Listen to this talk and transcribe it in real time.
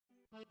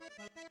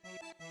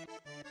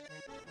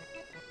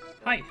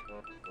Hi,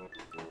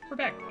 we're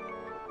back.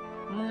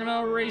 We're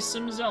gonna race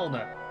some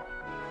Zelda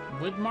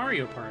with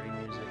Mario Party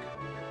music.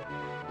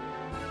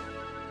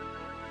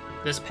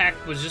 This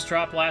pack was just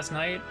dropped last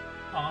night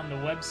on the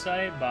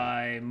website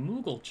by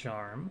Moogle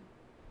Charm,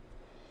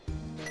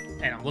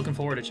 and I'm looking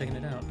forward to checking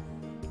it out.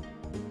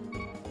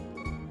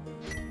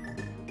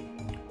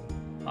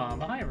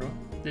 But hi everyone,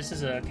 this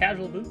is a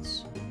Casual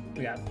Boots.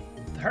 We got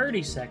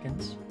 30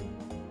 seconds.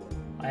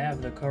 I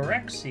have the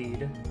correct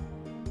seed.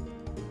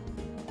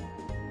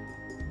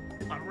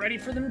 I'm ready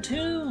for them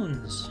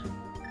tunes.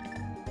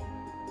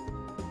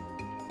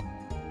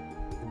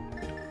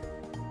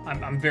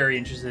 I'm very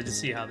interested to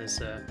see how this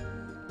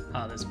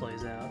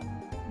plays out,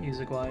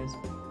 music-wise.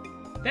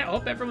 Yeah, I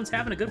hope everyone's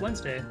having a good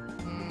Wednesday.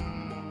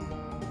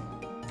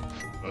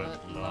 Good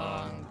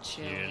long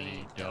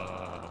chili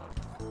dog.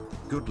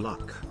 Good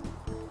luck.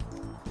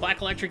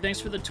 Black Electric, thanks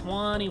for the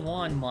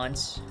 21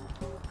 months.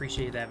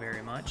 Appreciate that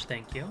very much.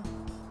 Thank you.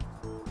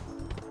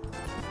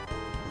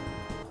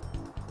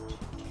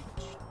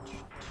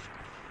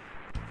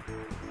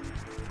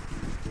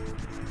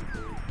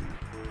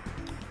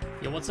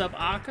 Yo, what's up,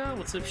 Aka?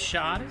 What's up,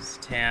 Shottis?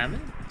 Tammin?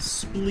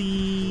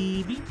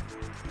 Spleeby?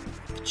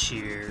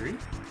 Cherry?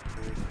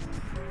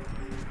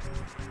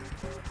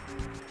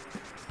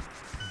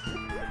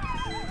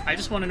 I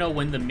just want to know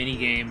when the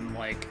minigame,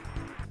 like,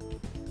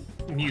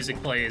 music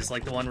plays,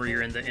 like the one where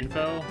you're in the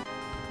info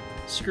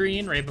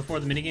screen right before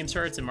the minigame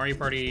starts in Mario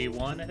Party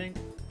 1, I think.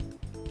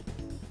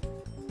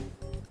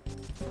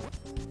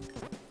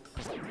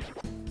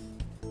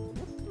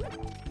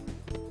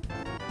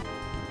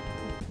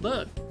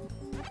 Look.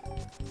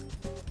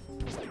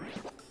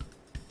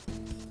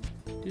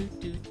 Do.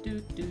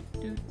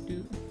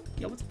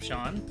 Yo, what's up,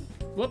 Sean?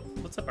 Whoop,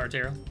 what's up,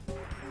 Artero?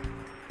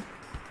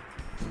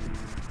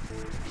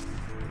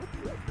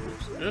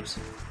 Oops.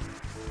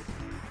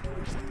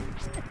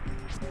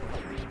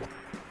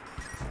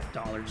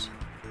 Dollars.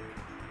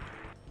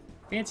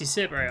 Fancy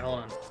sip. Alright, hold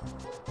on.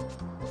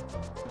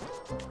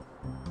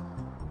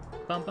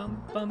 Bum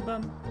bum bum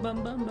bum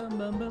bum bum bum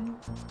bum bum.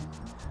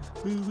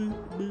 Boo boo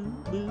boo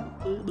boo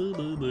boo boo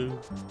boo boo.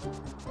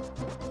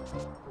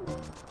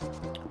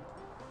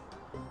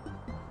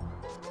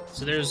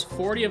 So there's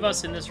 40 of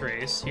us in this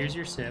race. Here's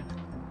your sip.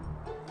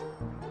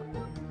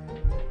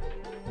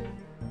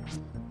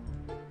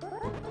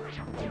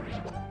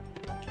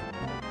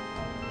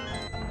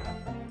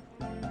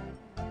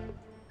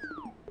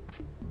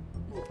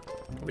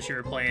 Wish you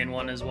were playing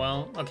one as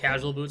well. Oh,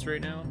 Casual Boots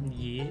right now?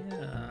 Yeah.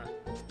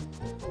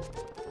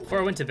 Before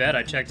I went to bed,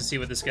 I checked to see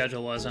what the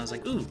schedule was, and I was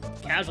like, ooh,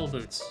 Casual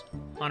Boots.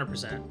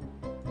 100%.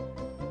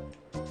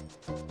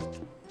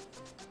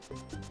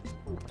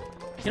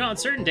 You know, on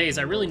certain days,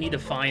 I really need to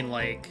find,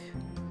 like,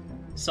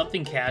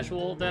 something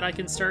casual that I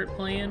can start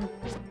playing.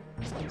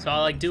 So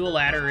I'll, like, do a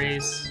ladder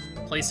race,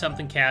 play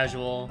something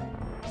casual,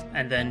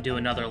 and then do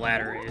another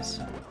ladder race.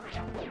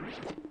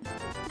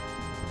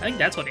 I think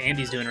that's what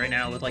Andy's doing right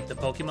now with, like, the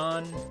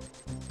Pokemon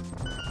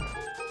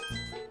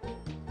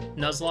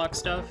Nuzlocke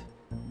stuff.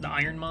 The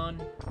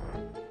Ironmon.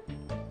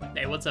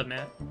 Hey, what's up,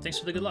 Matt? Thanks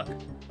for the good luck.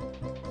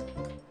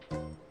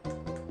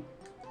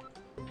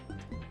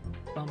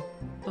 Bum,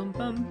 bum,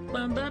 bum,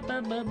 bum, ba,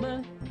 ba, ba,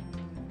 ba.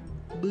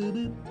 Boo,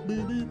 boo,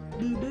 boo, boo,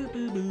 boo, boo,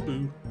 boo, boo,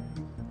 boo.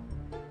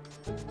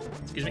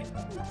 Excuse me.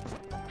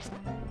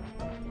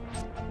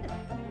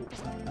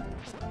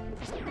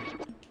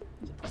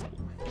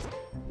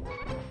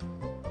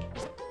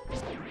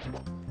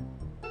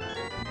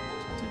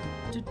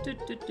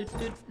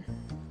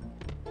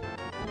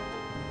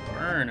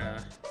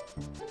 Myrna.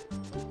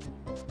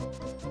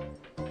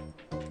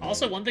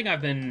 Also, one thing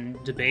I've been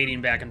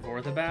debating back and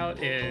forth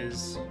about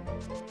is...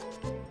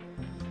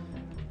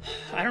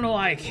 I don't know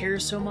why I care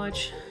so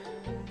much.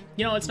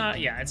 You know, it's not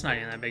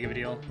even that big of a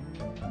deal.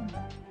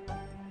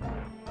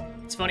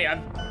 It's funny,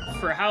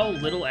 for how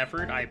little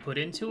effort I put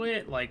into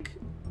it, like,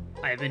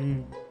 I've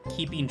been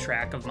keeping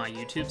track of my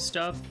YouTube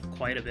stuff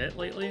quite a bit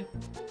lately.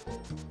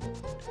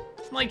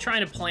 I'm, like,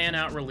 trying to plan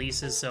out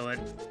releases so it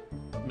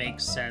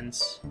makes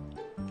sense.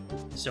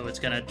 So it's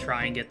gonna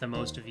try and get the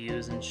most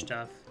views and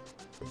stuff.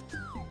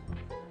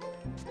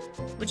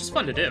 Which is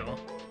fun to do.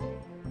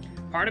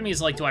 Part of me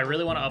is like, do I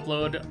really want to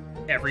upload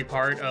every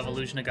part of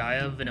Illusion of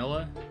Gaia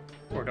Vanilla?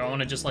 Or do I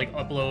want to just, like,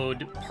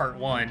 upload part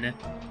 1,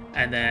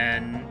 and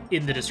then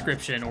in the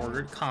description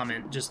or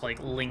comment, just,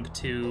 like, link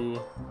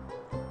to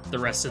the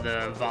rest of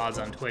the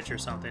VODs on Twitch or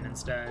something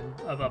instead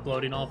of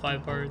uploading all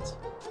 5 parts?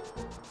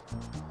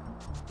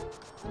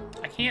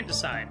 I can't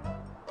decide.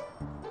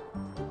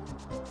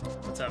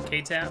 What's up,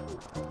 K-Tap?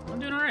 I'm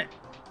doing alright.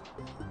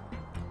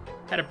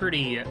 Had a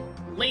pretty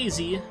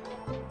lazy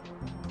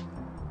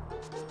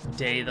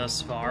day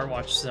thus far.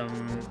 Watched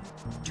some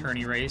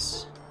tourney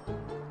race.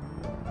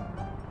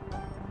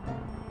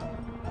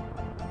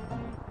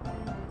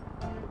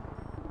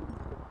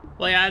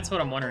 Well, yeah, that's what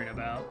I'm wondering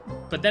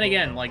about. But then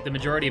again, like, the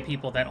majority of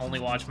people that only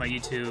watch my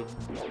YouTube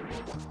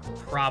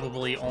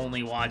probably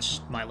only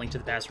watch my Link to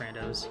the Past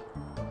randos.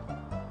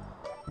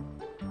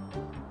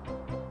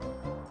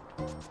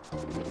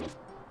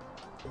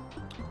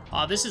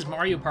 This is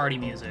Mario Party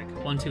music.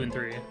 1, 2, and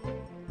 3.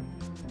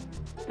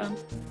 Bum,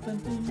 bum,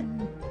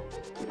 bum.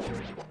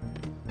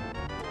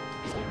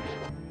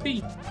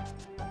 B.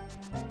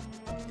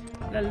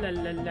 La la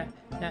la la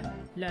la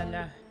la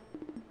la.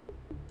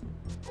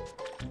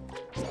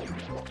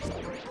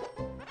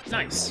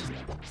 Nice.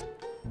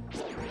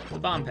 The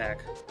bomb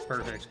pack.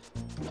 Perfect.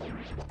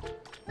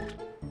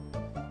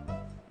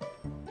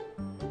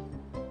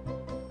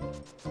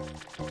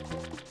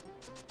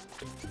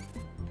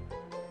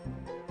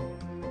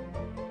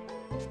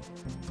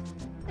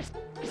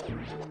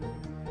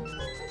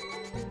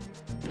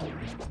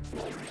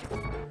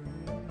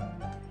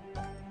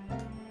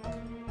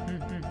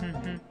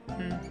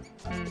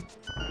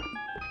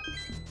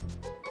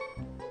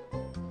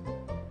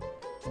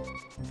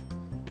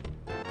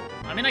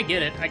 I mean, I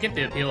get it. I get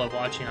the appeal of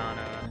watching on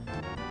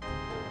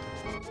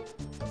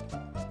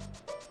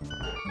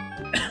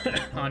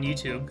on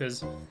YouTube,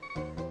 because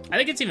I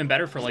think it's even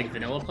better for like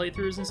vanilla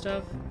playthroughs and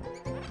stuff.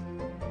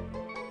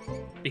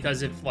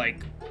 Because if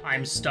like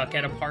I'm stuck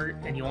at a part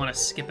and you want to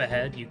skip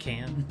ahead, you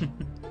can.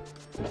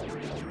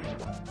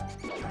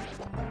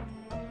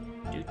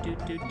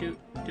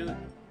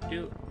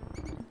 do.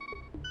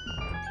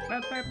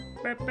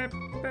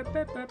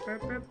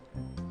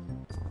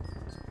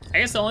 I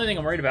guess the only thing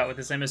I'm worried about with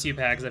this MSU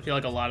pack is I feel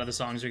like a lot of the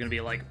songs are going to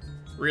be, like,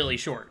 really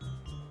short.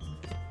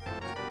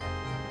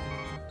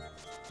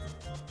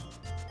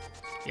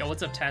 Yo,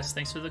 what's up, Tess?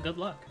 Thanks for the good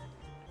luck.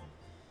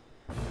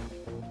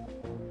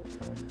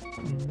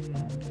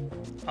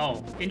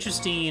 Oh,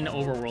 interesting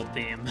overworld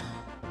theme.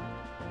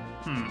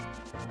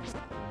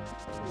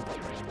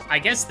 I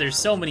guess there's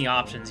so many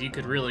options. You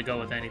could really go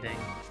with anything.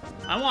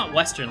 I want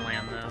Western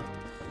Land, though.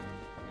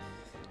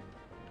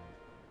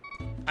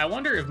 I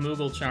wonder if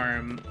Moogle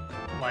Charm,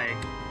 like,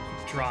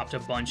 dropped a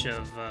bunch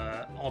of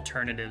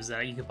alternatives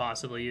that you could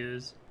possibly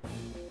use.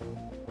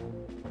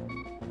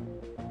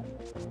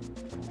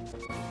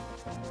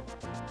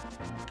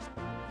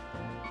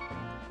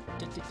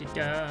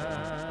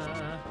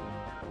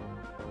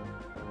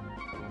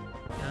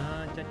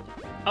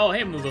 Oh,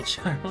 hey, Moogle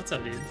Charm. What's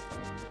up, dude?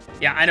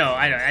 Yeah, I know.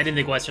 I didn't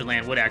think Western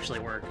Land would actually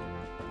work.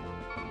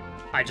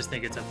 I just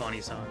think it's a funny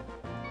song.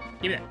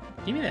 Give me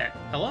that. Give me that.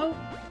 Hello?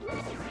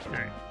 All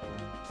right.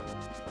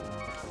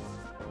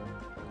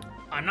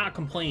 I'm not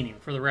complaining,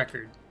 for the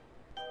record.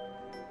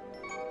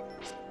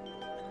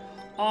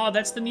 Oh,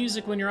 that's the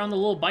music when you're on the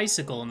little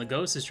bicycle and the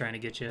ghost is trying to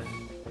get you.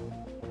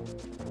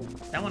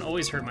 That one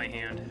always hurt my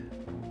hand.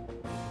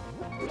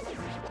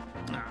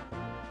 Ah.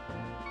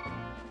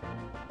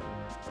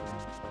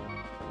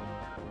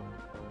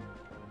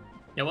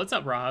 Yo, what's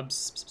up, Rob?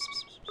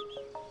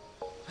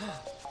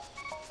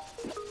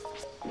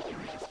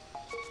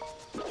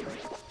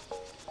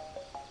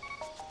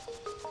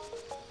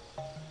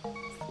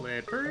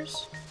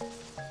 Flippers?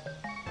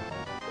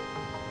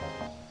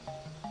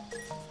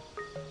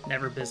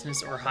 Never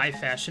business or high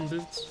fashion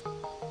boots?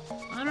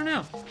 I don't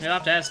know. You'll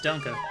have to ask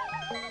Dunka.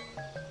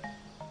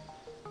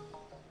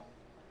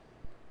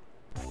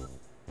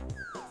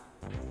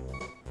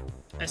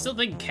 I still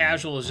think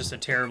casual is just a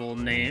terrible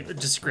name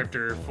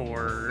descriptor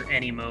for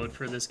any mode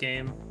for this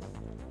game.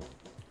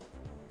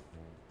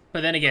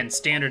 But then again,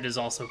 standard is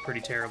also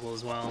pretty terrible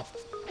as well.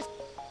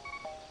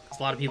 'Cause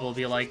a lot of people will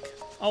be like,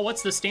 oh,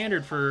 what's the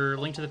standard for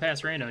Link to the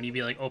Past Rando? And you'd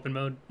be like, open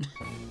mode.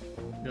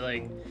 They're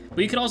like, well,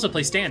 you could also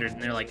play standard.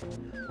 And they're like,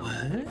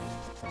 what?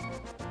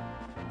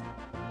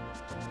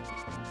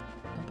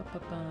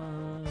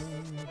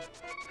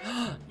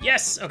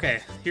 Yes!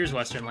 Okay, here's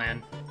Western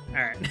Land.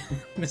 Alright.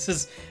 This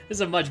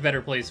is a much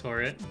better place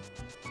for it.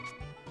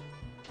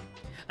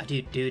 I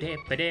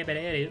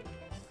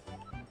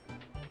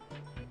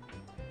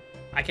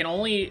can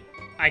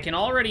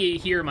already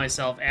hear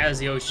myself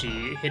as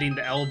Yoshi hitting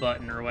the L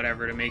button or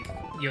whatever to make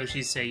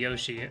Yoshi say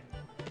Yoshi,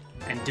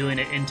 and doing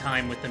it in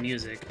time with the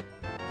music,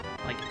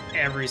 like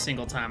every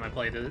single time I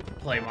play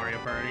Mario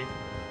Party.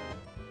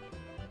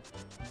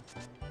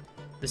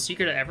 The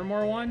Secret of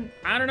Evermore one?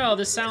 I don't know,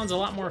 this sounds a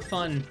lot more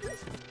fun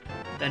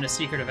than a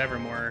Secret of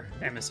Evermore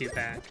MSU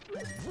pack.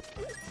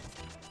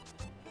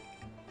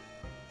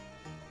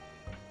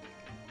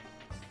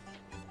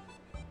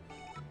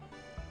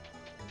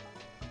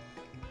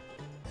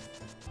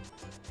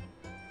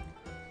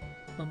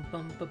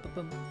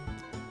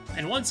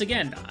 And once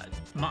again,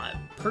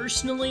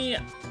 personally,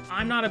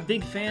 I'm not a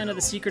big fan of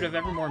the Secret of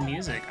Evermore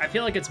music. I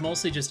feel like it's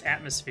mostly just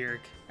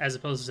atmospheric, as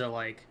opposed to,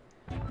 like,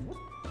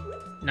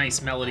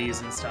 nice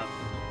melodies and stuff.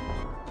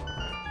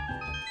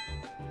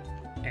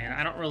 And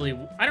I don't really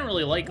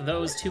like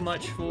those too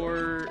much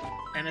for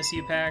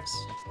MSU packs.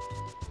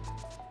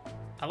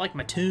 I like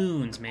my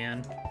tunes,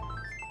 man.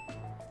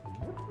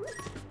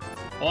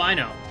 Oh, I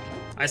know.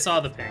 I saw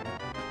the ping.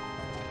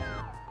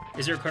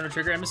 Is there a Chrono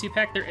Trigger MSU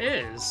pack? There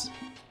is.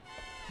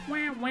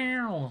 Wow,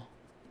 wow.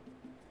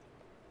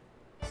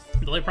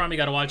 The only problem you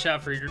gotta watch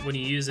out for when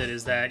you use it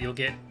is that you'll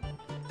get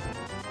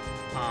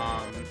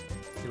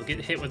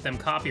hit with them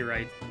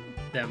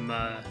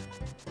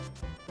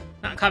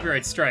not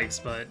copyright strikes,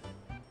 but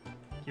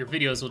your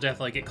videos will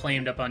definitely get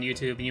claimed up on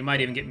YouTube, and you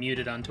might even get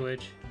muted on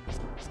Twitch.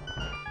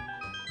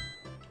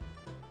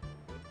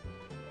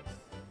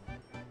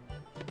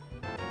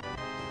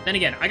 Then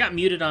again, I got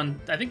muted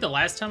on... I think the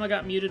last time I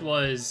got muted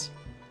was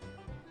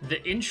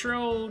the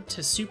intro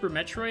to Super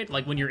Metroid,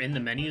 like when you're in the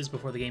menus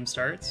before the game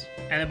starts.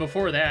 And then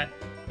before that,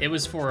 it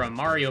was for a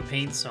Mario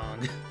Paint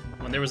song,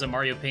 when there was a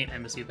Mario Paint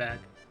Embassy pack.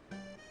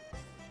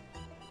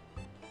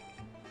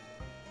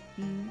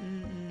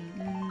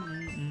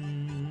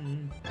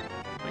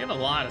 We have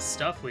a lot of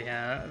stuff we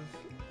have.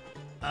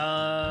 We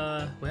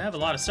have a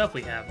lot of stuff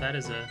we have. That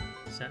is a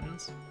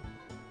sentence.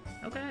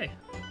 Okay.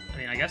 I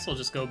mean, I guess we'll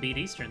just go beat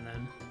Eastern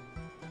then.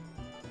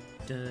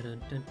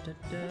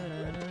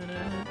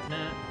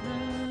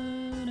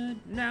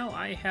 Now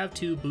I have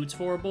 2 boots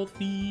for both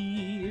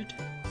feet.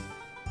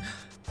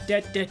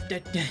 I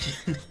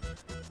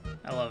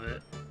love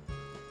it.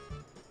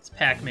 This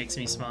pack makes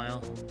me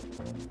smile.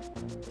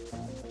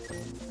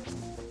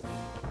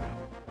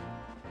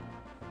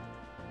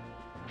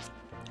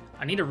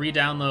 I need to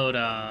re-download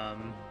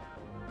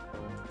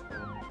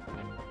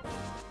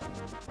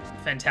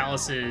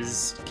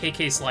Fantalis's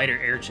KK Slider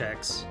air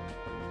checks.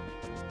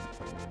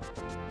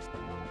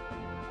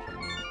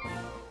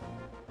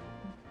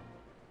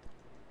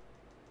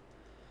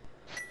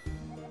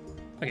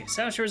 Okay,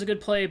 South Shore is a good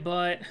play,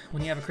 but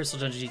when you have a Crystal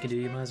Dungeon you can do,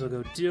 you might as well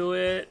go do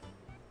it.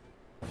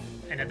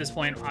 And at this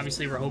point,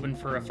 obviously, we're hoping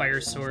for a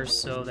fire source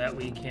so that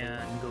we can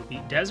go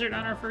beat Desert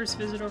on our first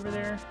visit over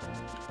there.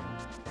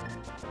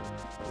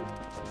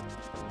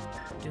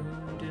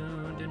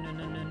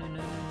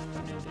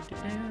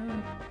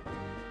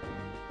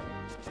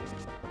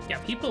 Yeah,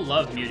 people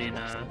love muting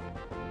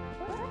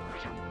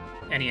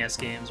NES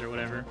games or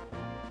whatever.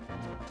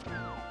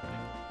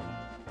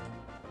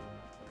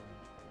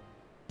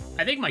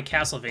 I think my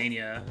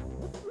Castlevania...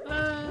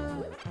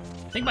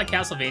 I think my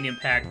Castlevania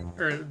pack...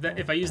 Or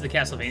if I use the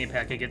Castlevania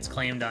pack, it gets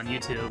claimed on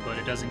YouTube, but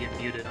it doesn't get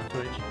muted on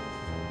Twitch.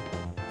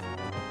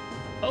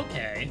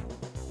 Okay.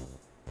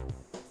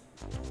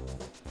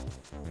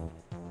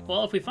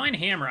 Well, if we find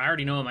Hammer, I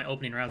already know what my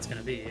opening route's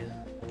gonna be.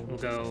 We'll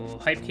go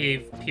Hype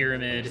Cave,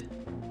 Pyramid,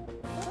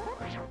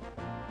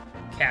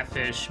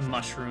 Catfish,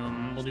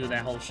 Mushroom. We'll do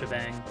that whole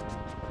shebang.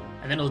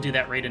 And then we'll do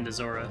that right into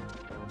Zora.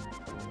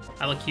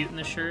 I look cute in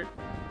this shirt.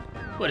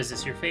 What is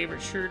this, your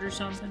favorite shirt or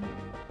something?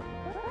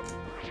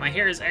 My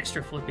hair is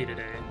extra flippy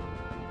today.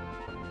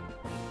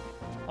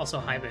 Also,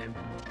 hi, babe.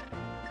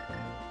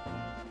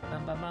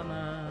 Bum, bum, bum,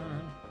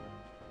 bum.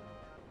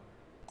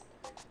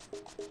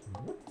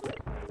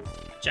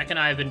 Jack and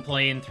I have been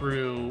playing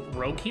through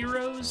Rogue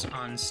Heroes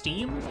on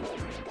Steam,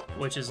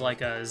 which is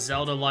like a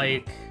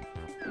Zelda-like,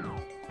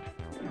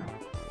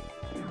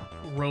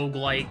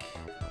 roguelike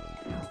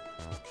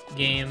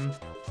game.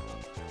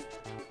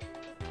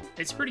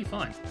 It's pretty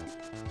fun.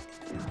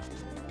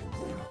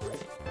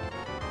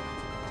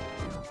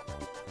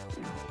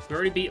 We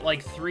already beat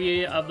like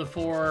 3 of the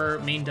 4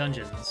 main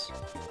dungeons,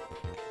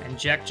 and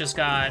Jack just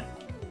got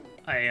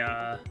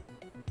a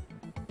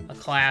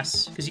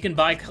class, because you can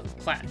buy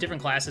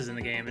different classes in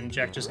the game, and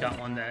Jack just got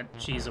one that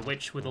she's a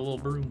witch with a little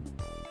broom.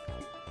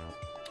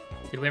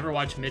 Did we ever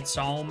watch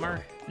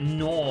Midsommar?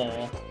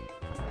 No.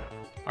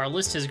 Our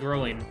list is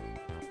growing.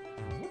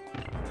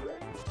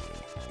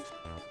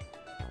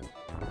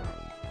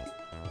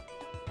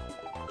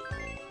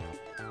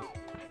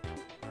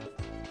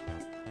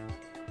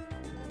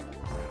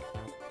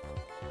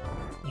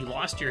 You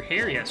lost your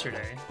hair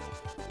yesterday.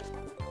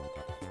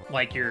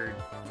 Like your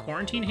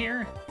quarantine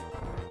hair?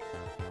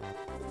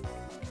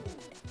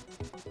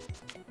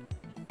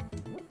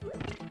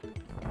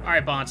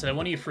 Alright, Bonta,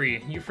 when are you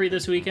free? You free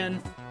this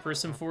weekend for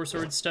some Four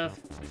Swords stuff?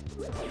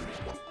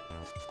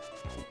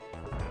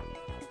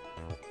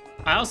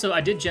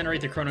 I did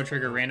generate the Chrono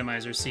Trigger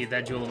randomizer seed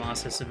that Jewel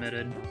Amasa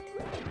submitted.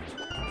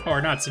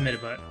 Or not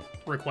submitted, but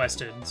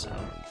requested, so.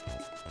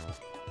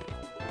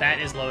 That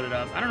is loaded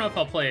up. I don't know if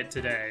I'll play it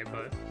today,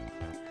 but...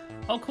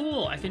 Oh,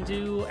 cool! I can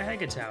do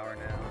Aga Tower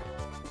now.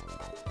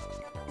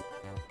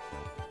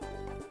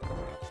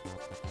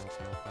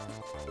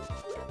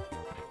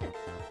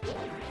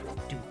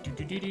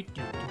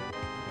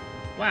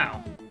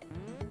 Wow.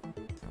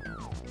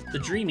 The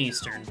Dream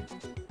Eastern.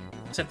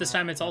 Except this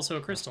time it's also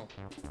a crystal.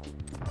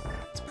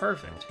 It's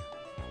perfect.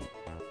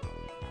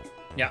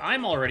 Yeah,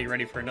 I'm already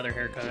ready for another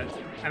haircut.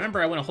 I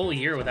remember I went a whole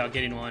year without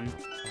getting one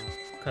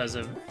because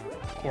of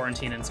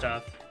quarantine and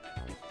stuff.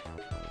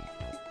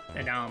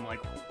 And now I'm like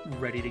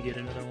ready to get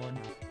another one.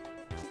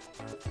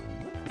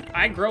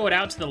 I grow it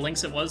out to the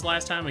lengths it was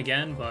last time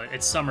again, but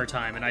it's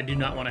summertime and I do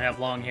not want to have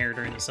long hair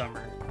during the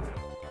summer.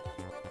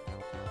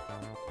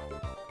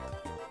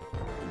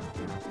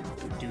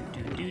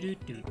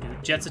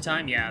 Jets of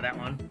Time? Yeah, that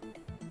one.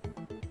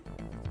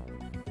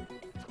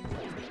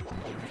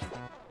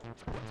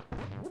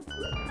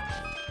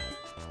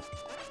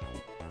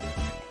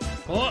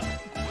 Oh!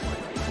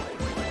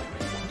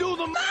 Do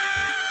the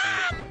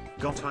math!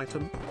 Got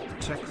item?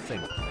 Tech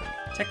Think.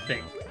 Tech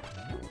Think.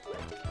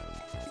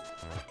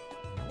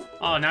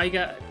 Oh, now you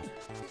got...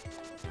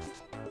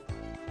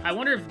 I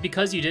wonder if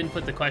because you didn't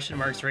put the question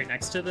marks right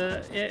next to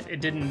the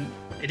it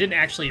didn't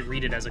actually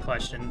read it as a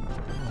question.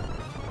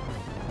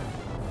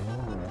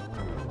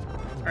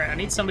 All right, I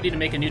need somebody to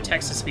make a new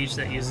text-to-speech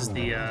that uses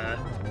the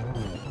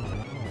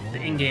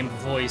in-game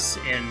voice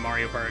in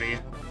Mario Party.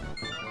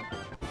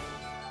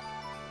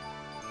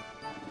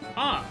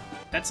 Ah,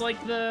 that's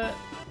like the...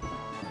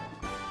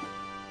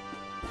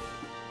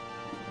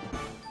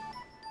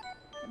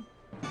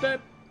 Is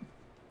that...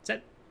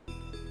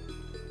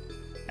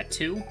 At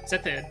 2? Is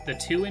that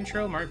the 2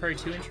 intro? Mario Party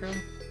 2 intro?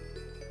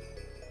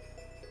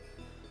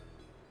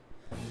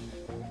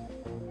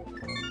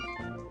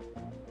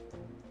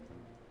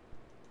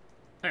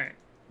 Alright.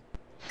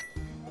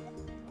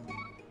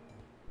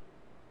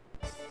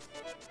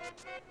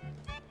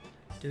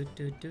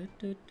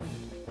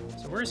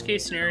 So worst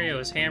case scenario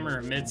is Hammer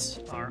or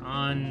Mitz are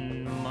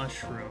on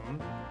Mushroom.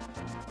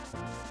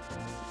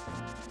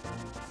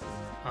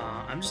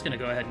 I'm just gonna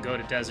go ahead and go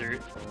to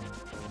Desert.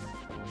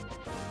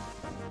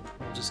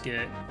 We'll just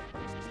get...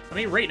 I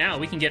mean, right now,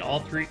 we can get all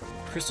 3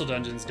 Crystal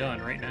Dungeons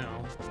done right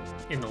now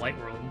in the Light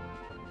World.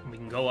 We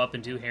can go up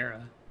and do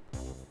Hera.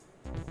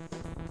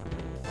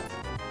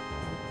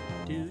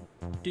 Do,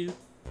 do,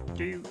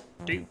 do,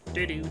 do,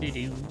 do, do, do,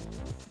 do.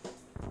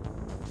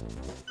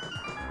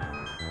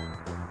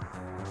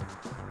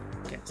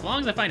 Okay, as long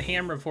as I find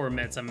Hammer before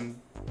Mitz,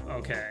 I'm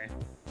okay.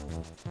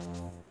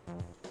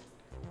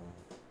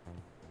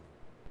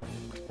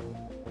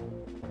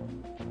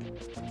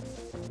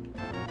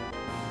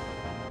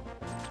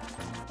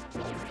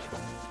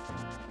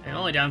 The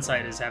only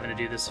downside is having to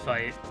do this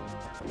fight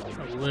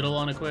a little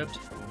unequipped.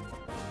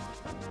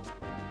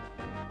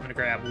 I'm gonna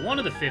grab one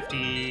of the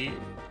 50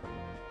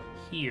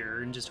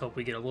 here and just hope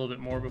we get a little bit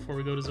more before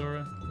we go to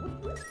Zora.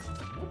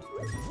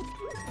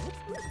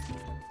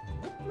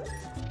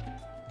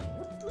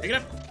 Pick it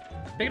up!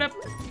 Pick it up!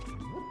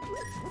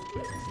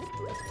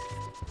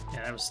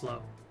 Yeah, that was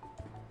slow.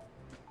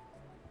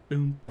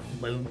 Boom,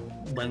 boom,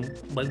 boom,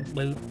 boom,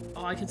 boom.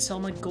 Oh, I could sell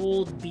my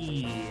gold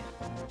bee.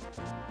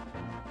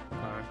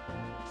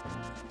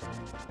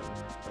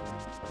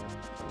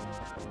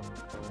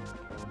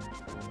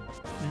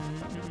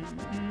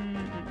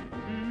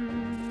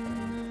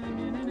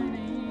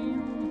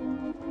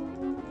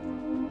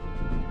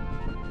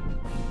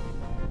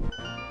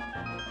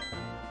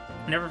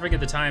 Never forget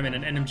the time in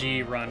an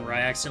NMG run where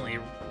I accidentally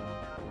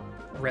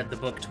read the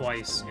book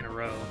twice in a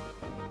row,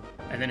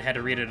 and then had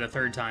to read it a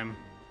third time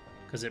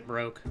because it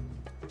broke.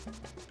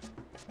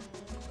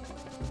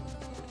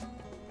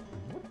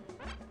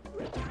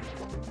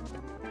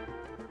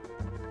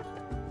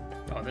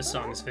 Oh, this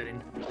song is fitting.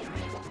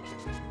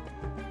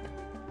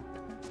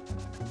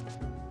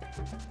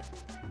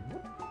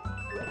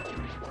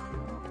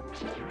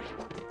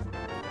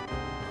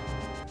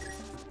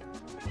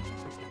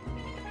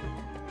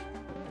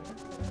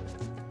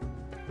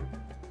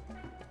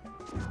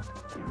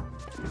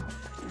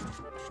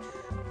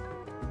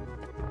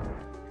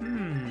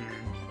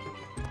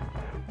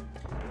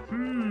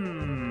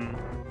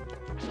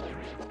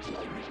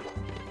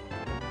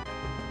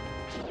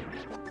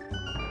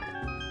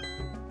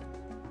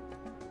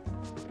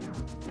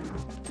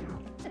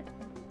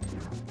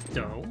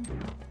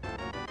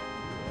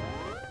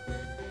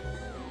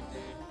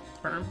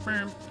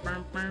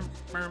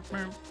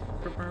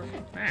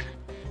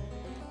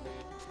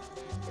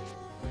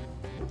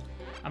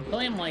 I'm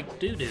playing like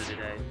doo-doo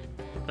today,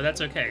 but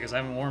that's okay, because I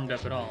haven't warmed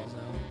up at all, so...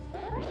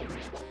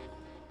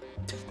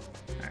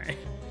 Alright.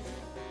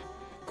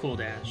 Cool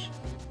dash.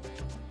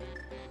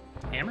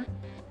 Hammer?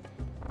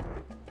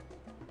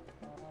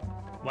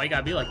 Why you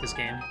gotta be like this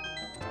game?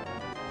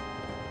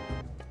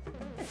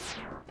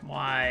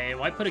 Why?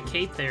 Why put a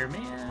cape there,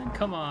 man?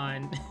 Come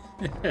on.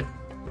 That's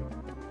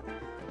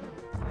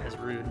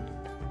rude.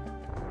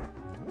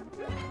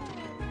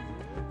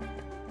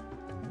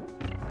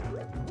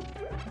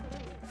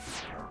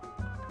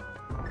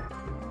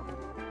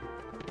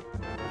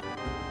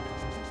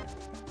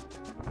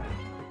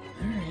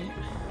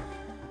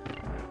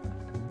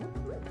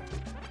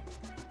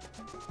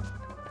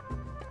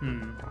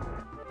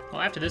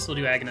 Well, after this, we'll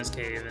do Agnes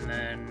Cave, and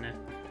then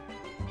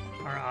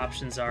our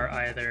options are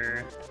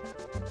either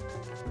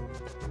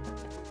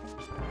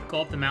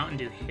go up the mountain,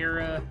 do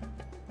Hera,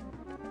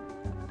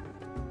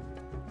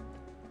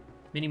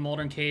 Mini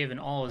Molten Cave, and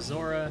all of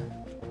Zora,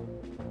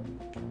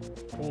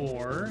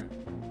 or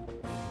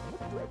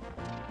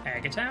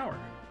Aga Tower.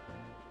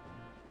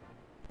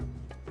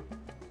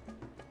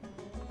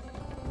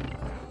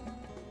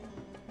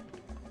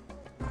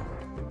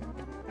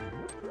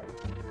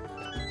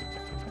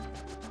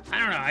 I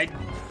don't know,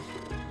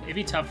 it'd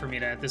be tough for me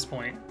to, at this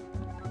point.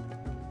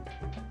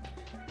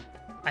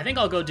 I think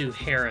I'll go do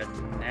Hera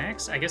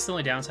next. I guess the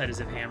only downside is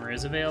if Hammer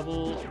is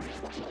available,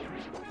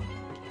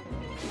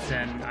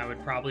 then I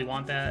would probably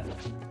want that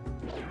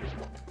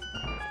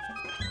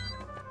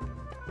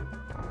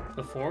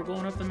before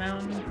going up the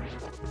mountain.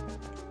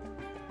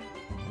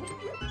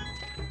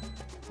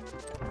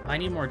 I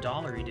need more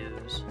dollary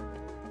dues.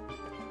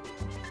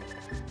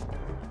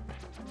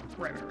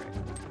 Right.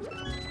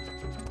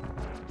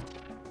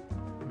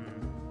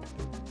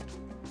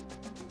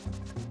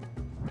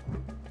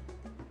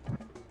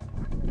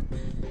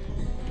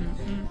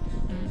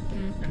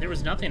 And there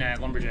was nothing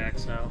at Lumberjack,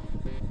 so...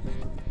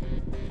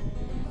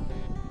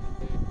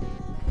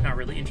 Not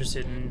really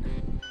interested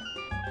in...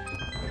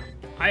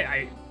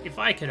 if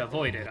I could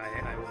avoid it,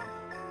 I would.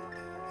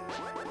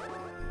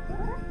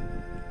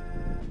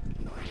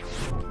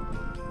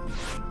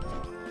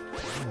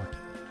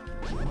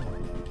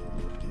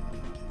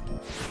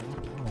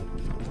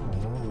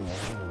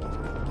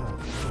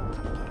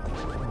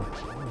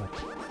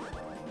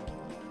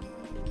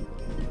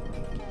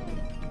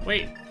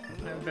 Wait,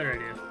 I have a better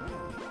idea.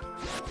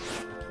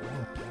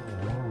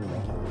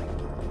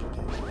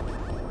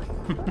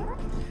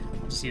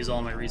 Just use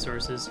all my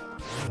resources.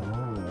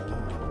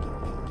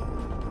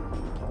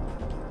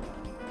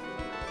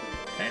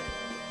 Okay.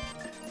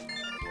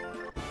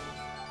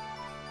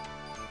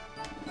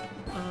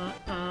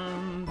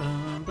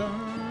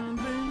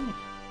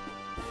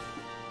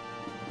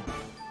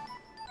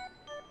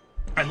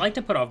 I'd like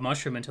to put off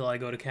Mushroom until I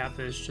go to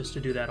Catfish, just to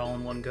do that all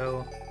in one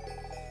go.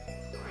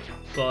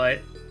 But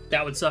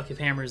that would suck if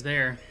Hammer's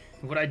there.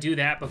 Would I do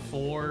that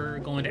before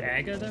going to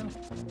Aga, though?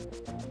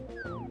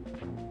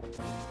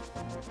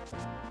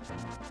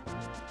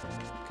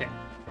 Okay.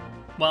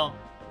 Well,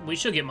 we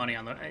should get money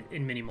on the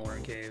in Mini Molar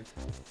Cave.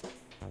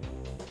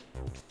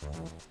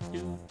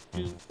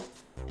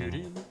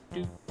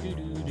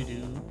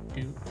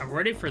 I'm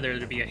ready for there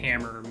to be a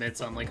Hammer or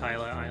Mitts on Lake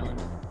Hyla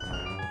Island.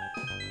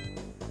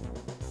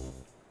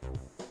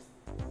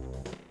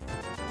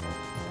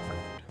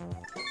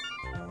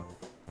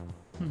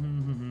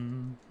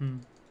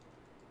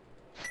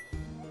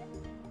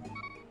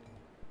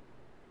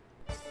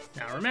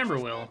 Now remember,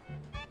 Will,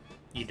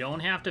 you don't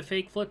have to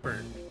fake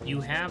Flipper.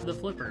 You have the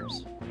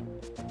flippers.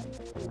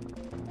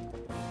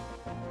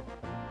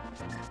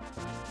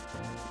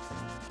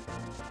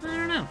 I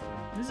don't know.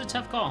 This is a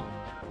tough call.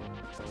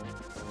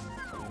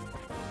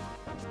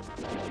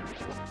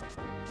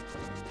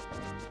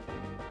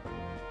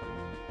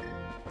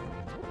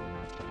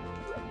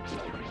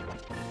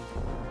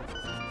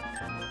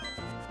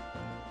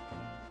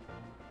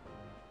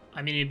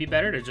 I mean, it'd be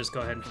better to just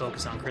go ahead and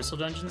focus on Crystal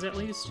Dungeons at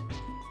least.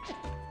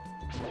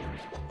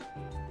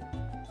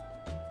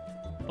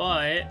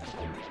 But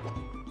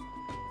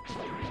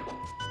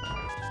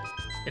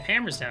if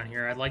Hammer's down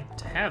here, I'd like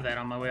to have that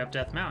on my way up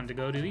Death Mountain to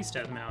go to East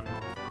Death Mountain.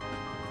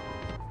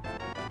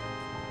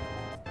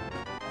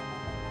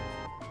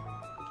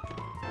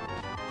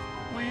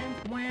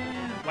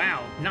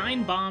 Wow,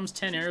 9 bombs,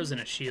 10 arrows,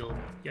 and a shield.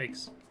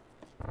 Yikes.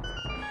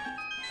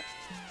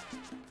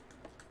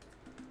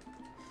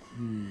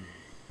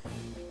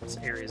 This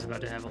area's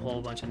about to have a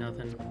whole bunch of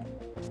nothing.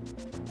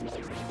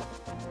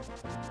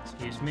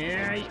 Excuse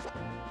me.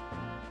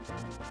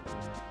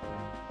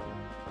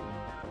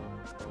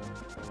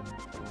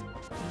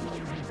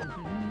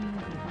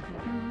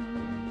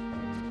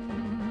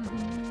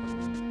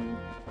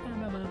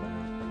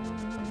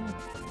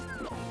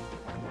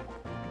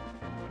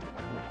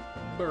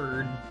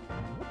 Bird.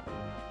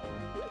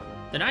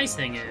 The nice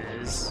thing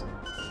is,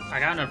 I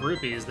got enough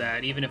rupees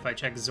that even if I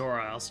check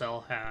Zora, I'll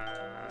still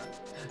have...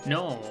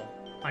 No,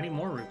 I need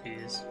more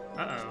rupees.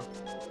 Uh-oh.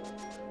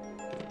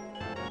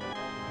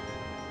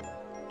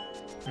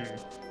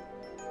 That's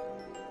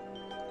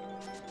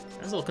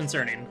a little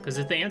concerning, because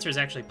if the answer is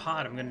actually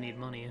pot, I'm gonna need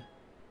money.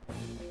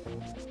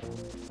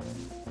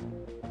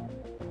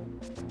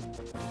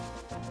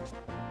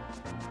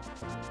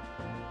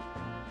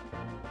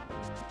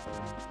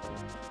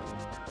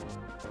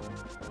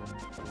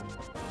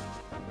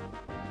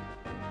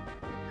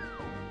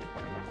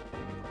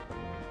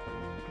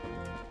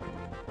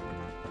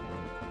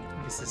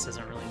 I guess this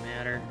doesn't really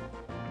matter.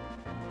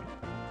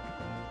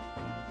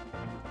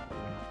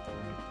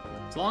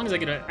 As long as I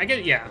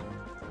get yeah.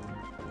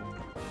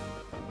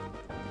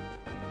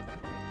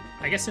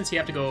 I guess since you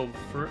have to go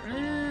for, I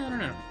don't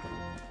know.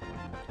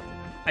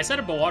 I set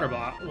up a water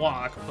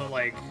walk, but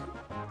like,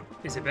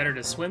 is it better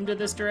to swim to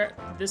this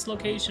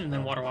location and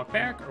then water walk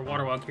back, or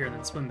water walk here and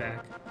then swim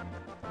back?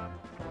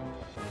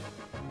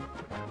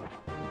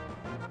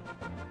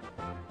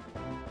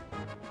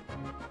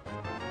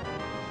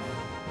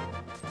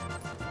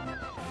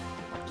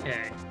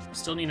 Okay,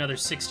 still need another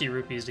 60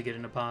 rupees to get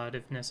in a pod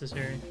if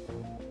necessary.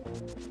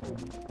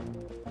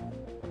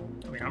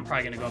 I mean, I'm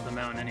probably gonna go up the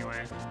mountain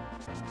anyway.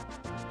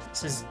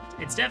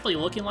 It's definitely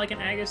looking like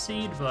an Aga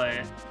seed, but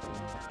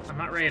I'm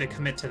not ready to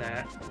commit to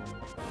that.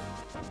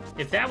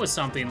 If that was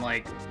something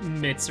like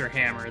Mitts or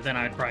Hammer, then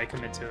I'd probably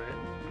commit to it.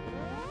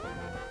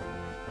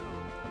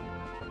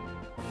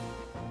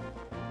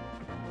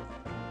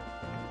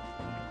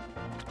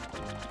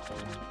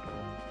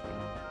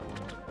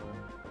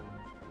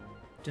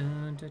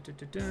 Dun, dun, dun,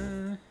 dun,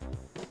 dun.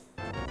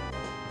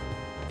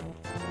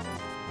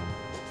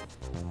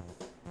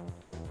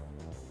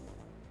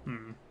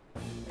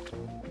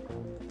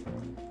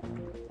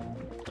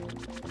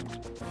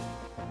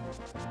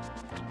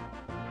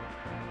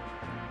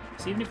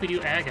 So even if we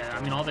do Aga,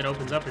 I mean, all that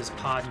opens up is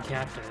pod and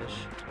catfish.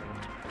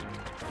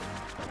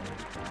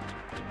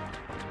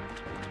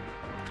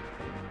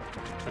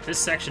 But this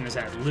section has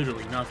had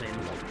literally nothing,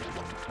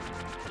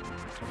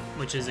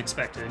 which is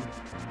expected.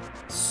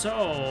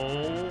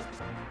 So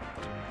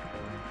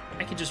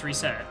I could just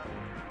reset.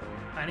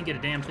 I didn't get a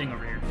damn thing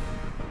over here.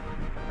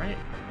 Right?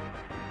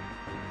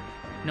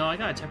 No, I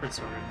got a tempered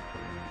sword.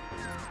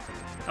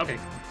 Okay.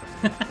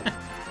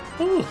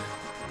 Ooh.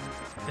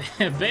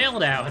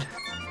 Bailed out.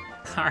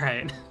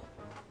 Alright.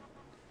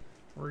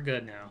 We're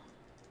good now.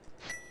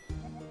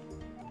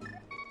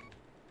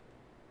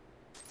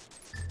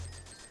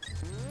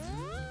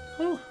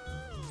 Whew.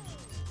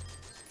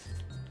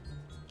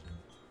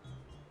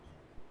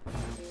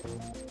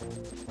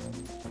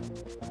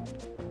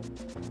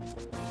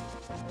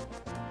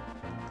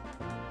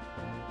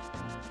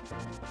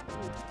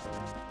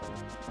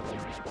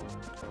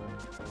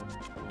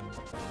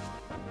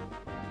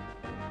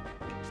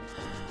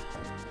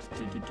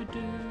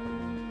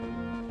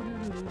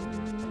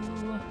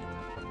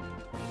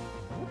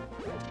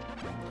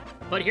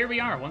 But here we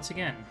are, once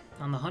again,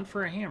 on the hunt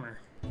for a hammer.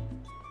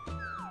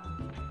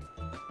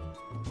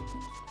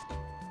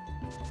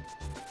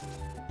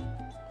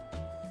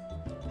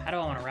 How do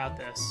I want to route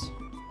this?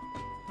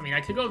 I mean, I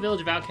could go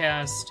Village of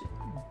Outcast,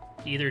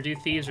 either do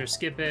Thieves or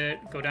skip it,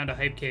 go down to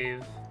Hype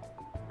Cave.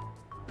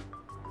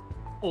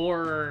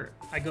 Or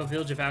I go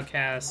Village of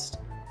Outcast,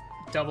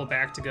 double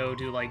back to go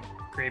do, like,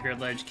 Graveyard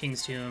Ledge,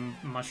 King's Tomb,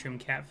 Mushroom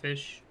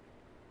Catfish.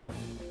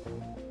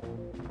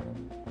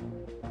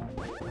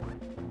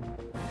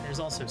 There's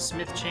also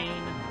Smith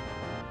Chain.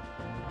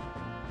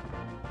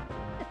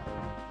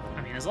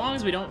 I mean, as long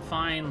as we don't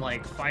find,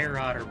 like, Fire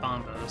Rod or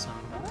Bombos,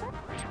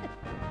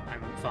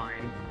 I'm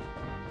fine.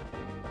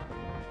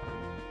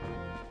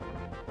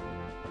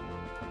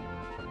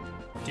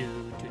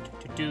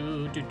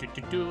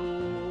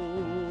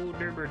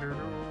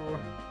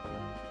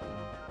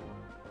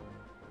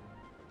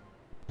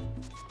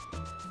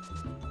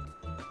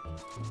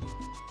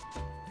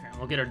 Alright,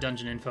 we'll get our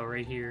dungeon info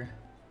right here.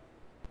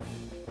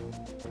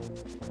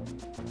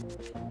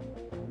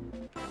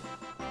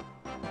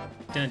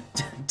 Dun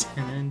dun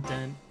dun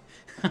dun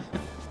dun.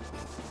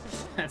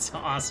 That's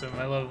awesome,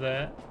 I love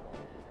that.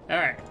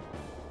 Alright.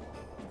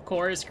 Of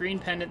course, Green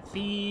Pendant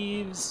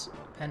Thieves,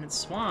 Pendant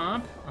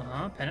Swamp,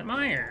 Pendant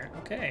Mire,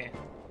 okay.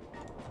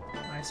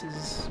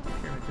 Ice's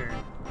Pyramid Fair.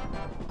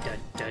 Da,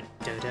 da,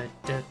 da, da,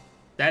 da.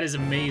 That is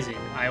amazing.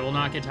 I will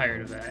not get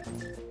tired of that.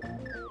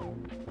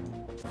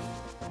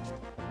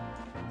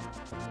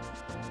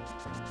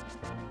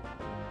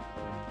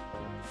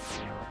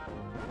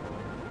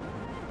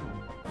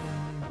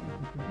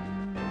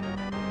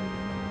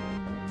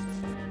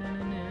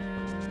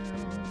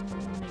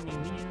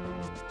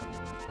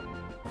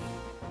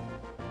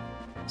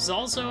 This is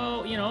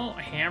also, you know,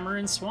 a hammer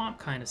and swamp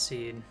kind of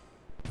seed.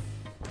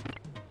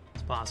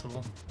 It's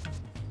possible.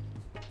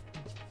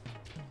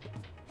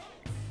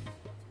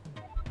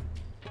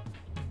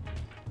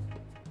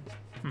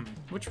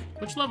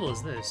 Which level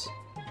is this?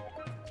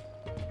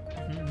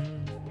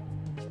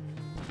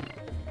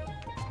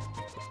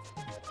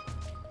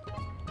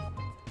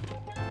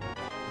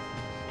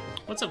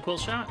 What's up, Quill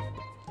Shot?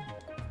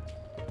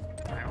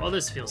 Alright, well,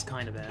 this feels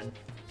kind of bad.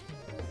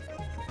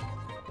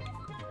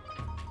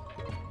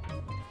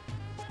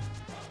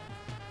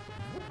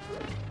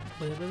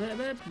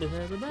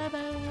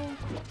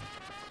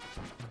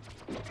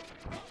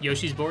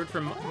 Yoshi's board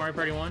from Mario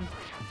Party 1?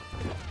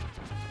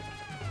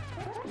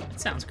 That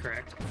sounds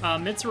correct.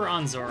 Mitts were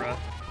on Zora.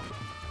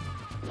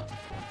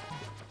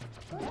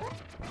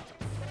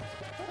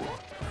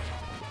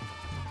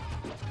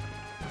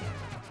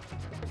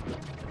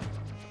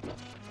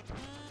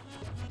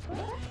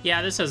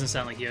 Yeah, this doesn't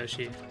sound like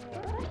Yoshi.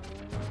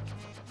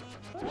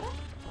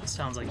 It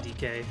sounds like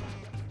DK.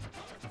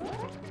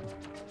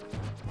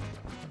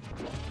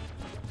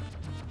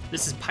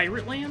 This is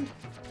Pirate Land?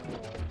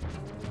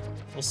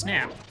 Well,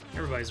 snap.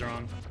 Everybody's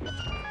wrong.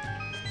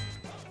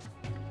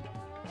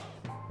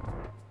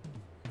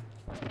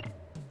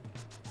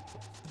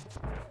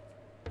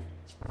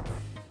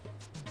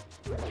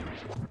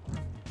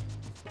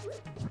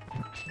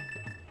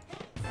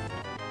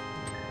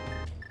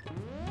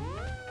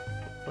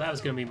 Well, that was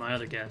gonna be my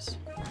other guess.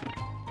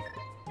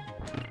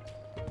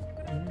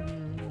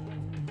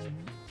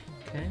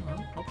 Okay, well,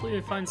 hopefully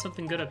we find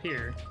something good up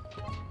here.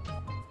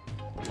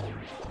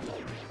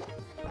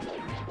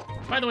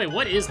 By the way,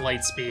 what is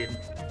light speed?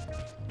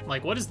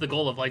 Like, what is the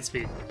goal of light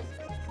speed?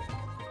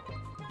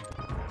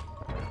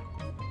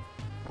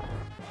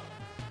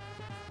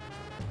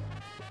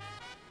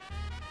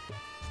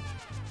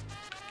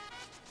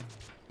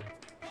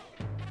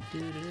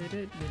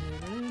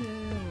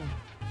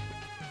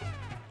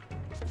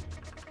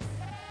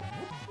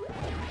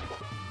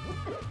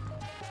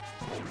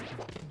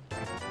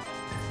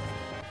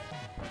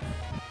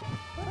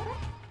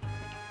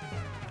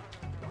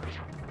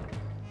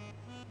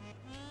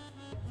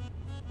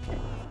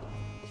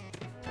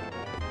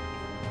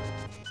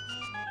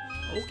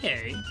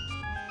 Okay.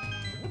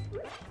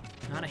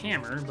 Not a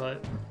hammer,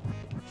 but...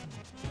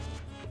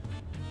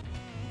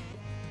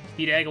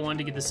 Beat Aga 1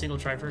 to get the single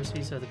Triforce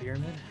piece of the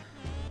pyramid.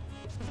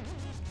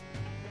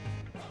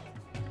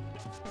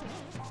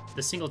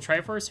 The single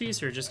Triforce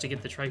piece, or just to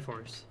get the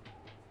Triforce?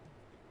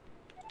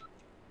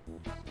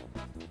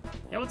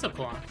 Yeah, what's up,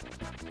 Claw?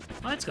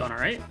 Oh, that's going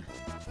alright.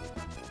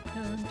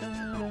 Bum,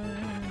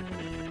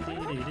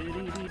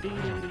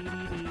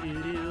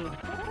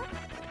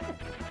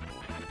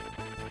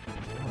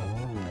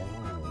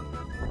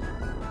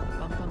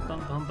 bum, bum,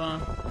 bum,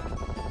 bum.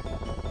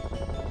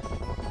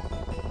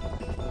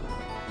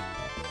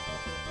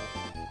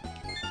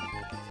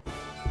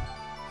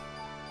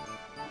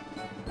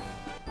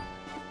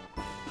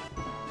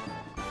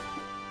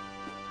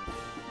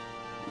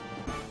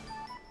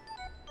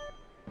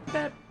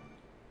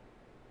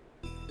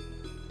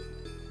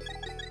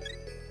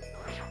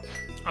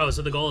 Oh,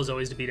 so the goal is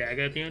always to beat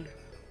Aga at the end?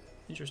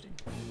 Interesting.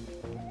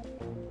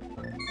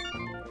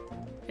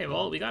 Okay,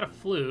 well, we got a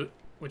flute,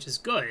 which is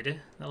good.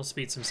 That'll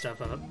speed some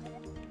stuff up.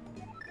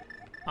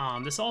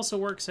 This also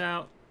works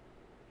out.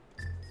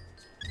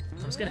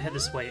 I was gonna head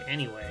this way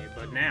anyway,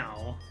 but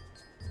now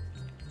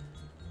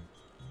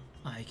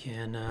I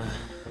can,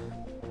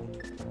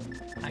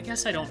 I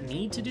guess I don't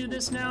need to do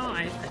this now.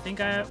 I think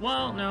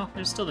well, no,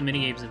 there's still the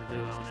minigames in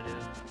Vu I want to do.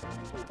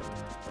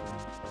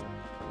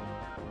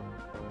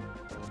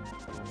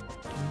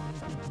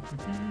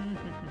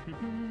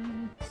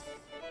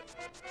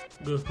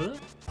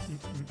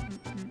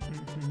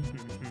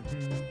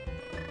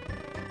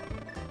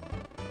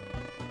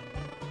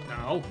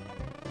 No.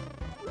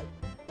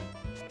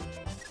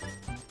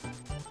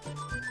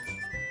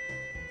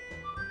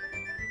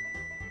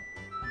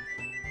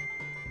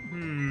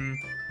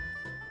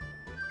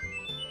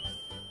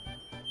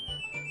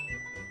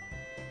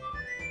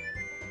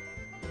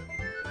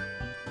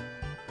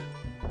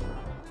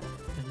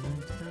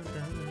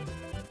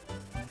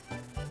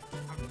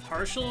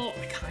 Partial,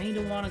 I kind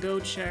of want to go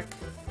check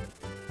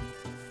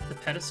the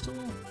pedestal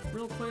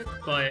real quick,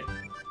 but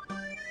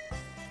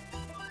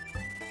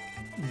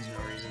there's no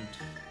reason.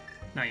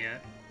 Not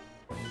yet.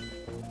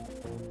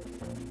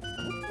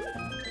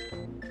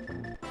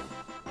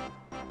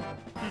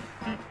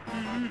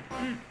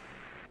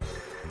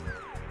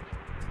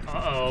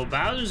 Uh-oh,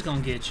 Bowser's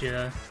gonna get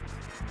you.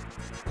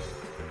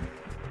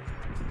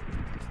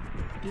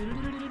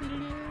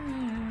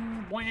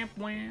 Wham,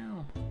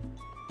 wham.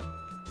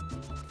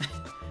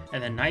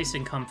 And then nice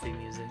and comfy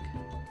music.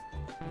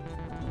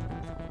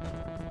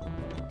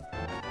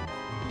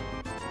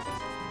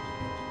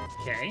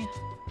 Okay,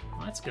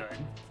 well, that's good.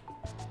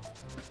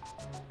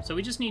 So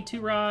we just need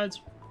 2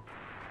 rods.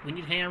 We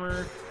need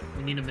hammer.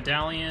 We need a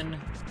medallion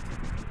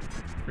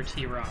for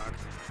T-Rock.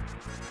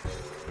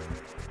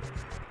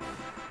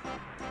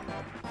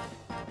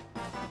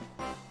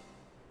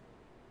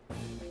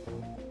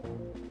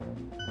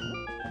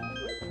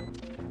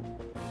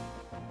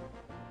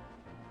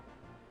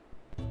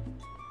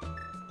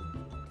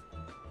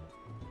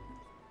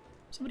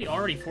 Somebody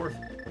already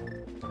forfeited.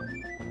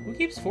 Who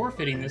keeps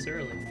forfeiting this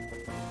early?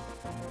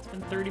 It's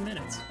been 30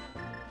 minutes.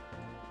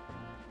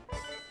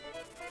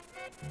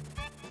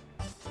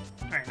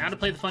 Alright, now to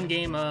play the fun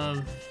game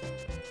of...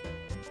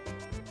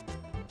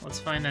 Let's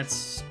find that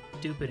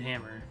stupid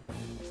hammer.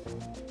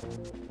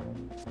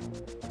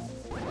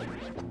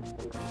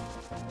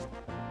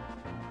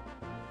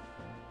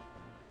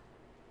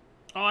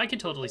 Oh, I could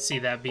totally see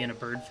that being a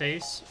bird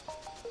face.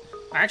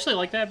 I actually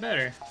like that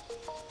better.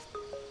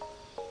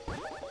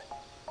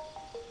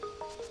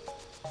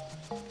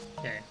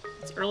 Okay,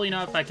 it's early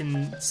enough. I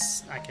can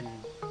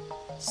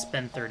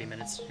spend 30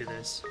 minutes to do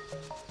this.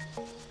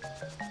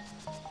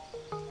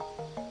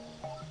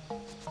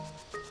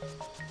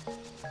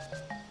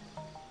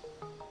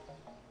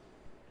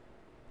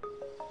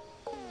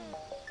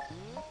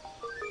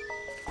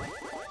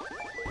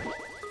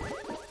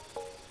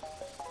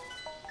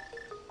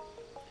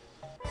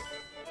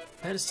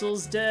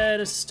 Pedestal's dead,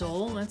 a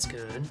stole, that's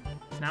good.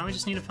 Now we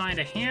just need to find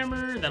a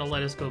hammer that'll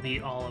let us go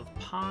beat all of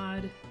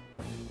Pod.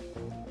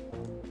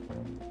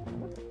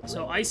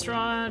 So Ice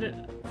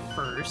Rod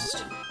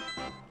first.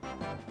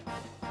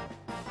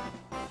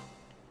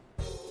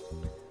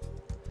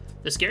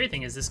 The scary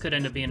thing is this could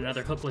end up being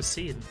another hookless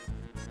seed,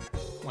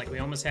 like we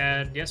almost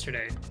had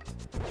yesterday.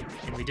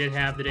 And we did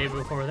have the day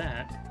before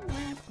that.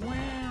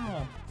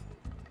 Wow.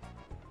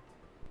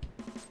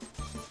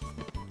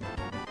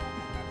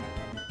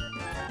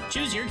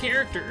 Choose your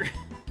character.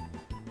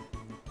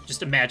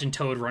 Just imagine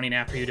Toad running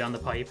after you down the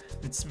pipe.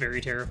 It's very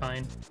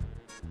terrifying.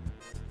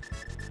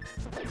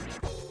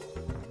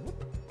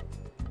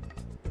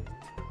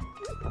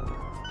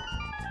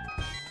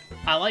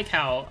 I like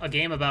how a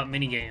game about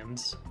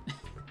minigames,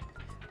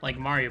 like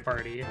Mario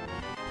Party,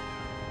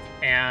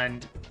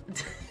 and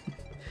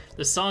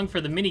the song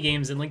for the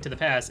minigames in Link to the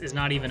Past is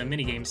not even a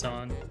minigame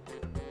song.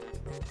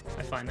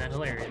 I find that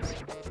hilarious.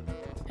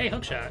 Hey,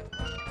 hookshot.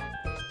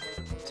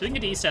 So we can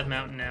get to East Death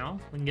Mountain now.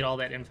 We can get all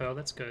that info,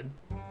 that's good.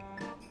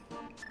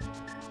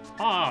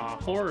 Ah,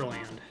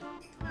 Horrorland.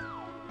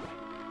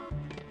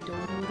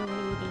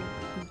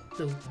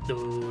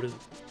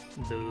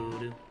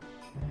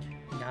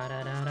 Da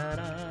da da da da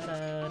da.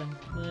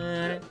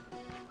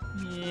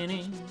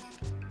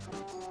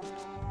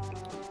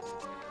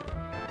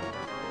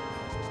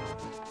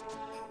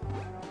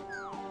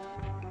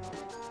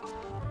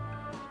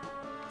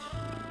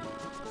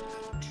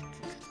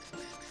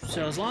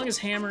 So as long as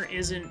hammer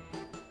isn't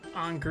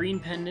on green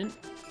pendant,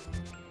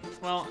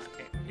 well,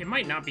 it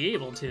might not be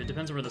able to. It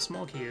depends on where the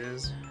small key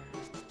is.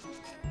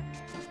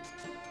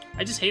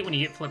 I just hate when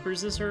you get flippers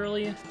this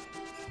early.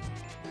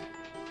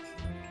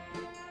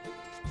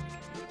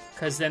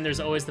 Because then there's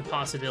always the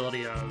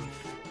possibility of...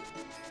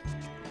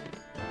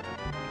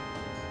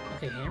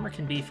 Okay, hammer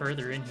can be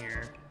further in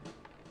here.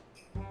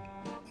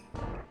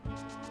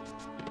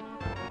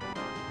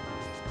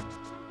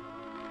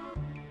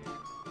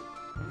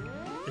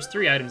 There's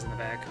 3 items in the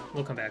back.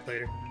 We'll come back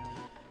later.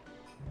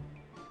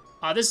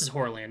 This is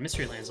Horrorland.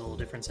 Mysteryland's a little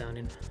different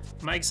sounding.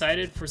 Am I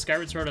excited for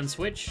Skyward Sword on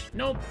Switch?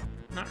 Nope,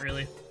 not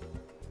really.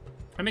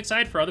 I'm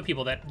excited for other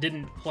people that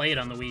didn't play it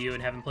on the Wii U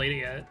and haven't played it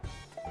yet.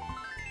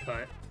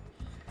 But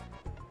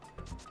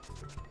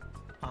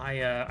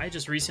I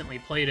just recently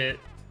played it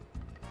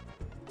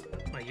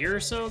a year or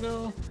so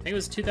ago. I think it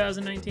was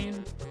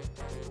 2019.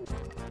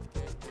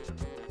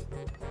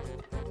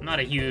 I'm not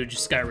a huge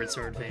Skyward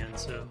Sword fan,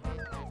 so...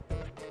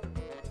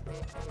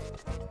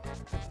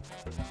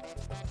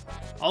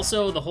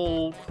 Also, the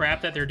whole crap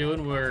that they're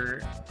doing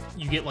where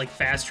you get, like,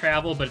 fast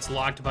travel, but it's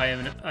locked by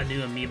a new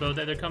amiibo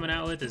that they're coming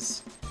out with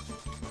is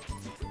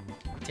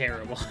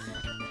terrible.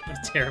 What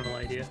a terrible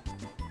idea.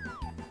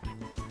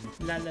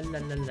 La la la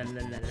la la la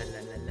la la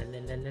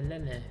la la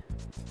la.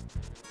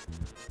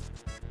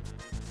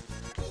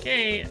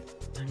 Okay,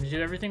 time to do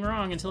everything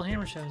wrong until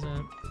Hammer shows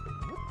up.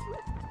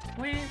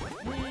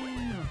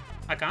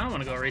 I kinda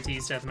wanna go right to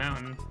East Death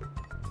Mountain.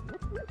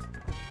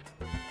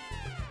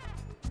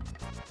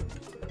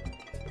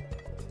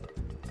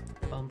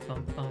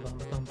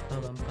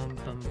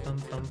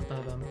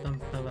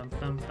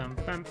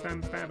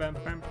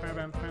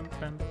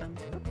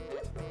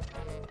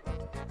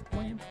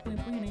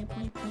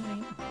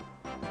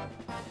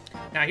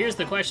 Now here's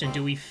the question,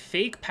 do we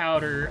fake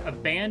powder,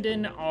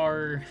 abandon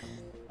our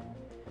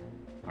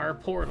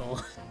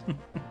portal,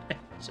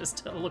 just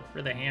to look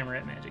for the hammer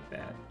at Magic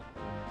Bat?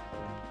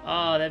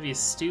 Oh, that'd be a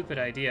stupid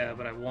idea,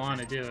 but I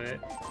want to do it.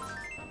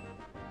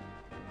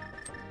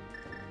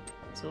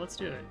 So let's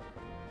do it.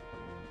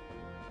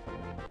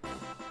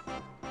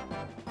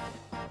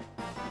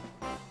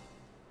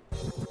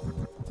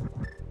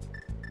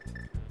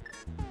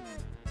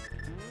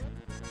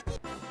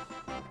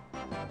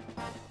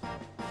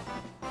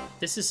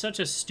 This is such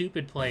a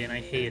stupid play, and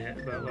I hate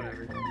it, but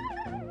whatever.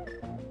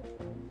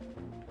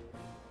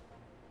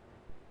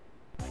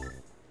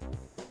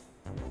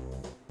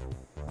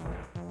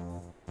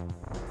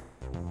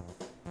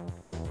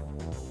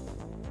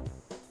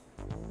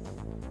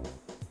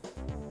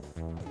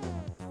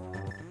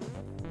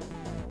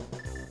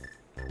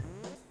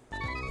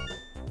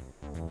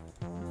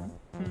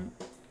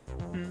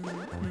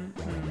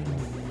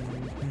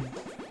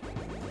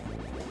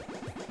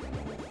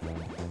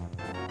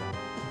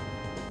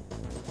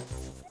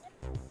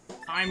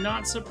 I'm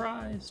not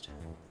surprised.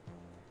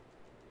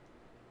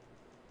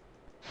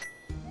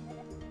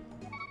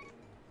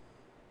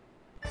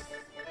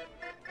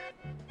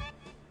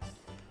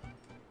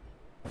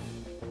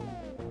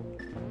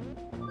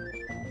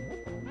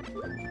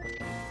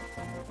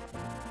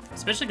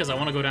 Especially because I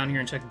want to go down here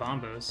and check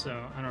Bombos, so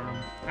I don't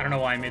know. I don't know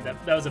why I made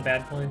that. That was a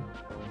bad play.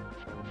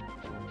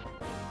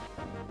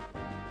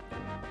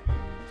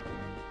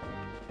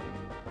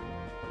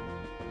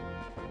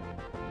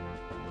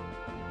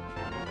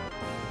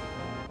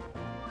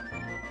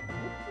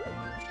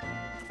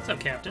 What's up,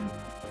 Captain?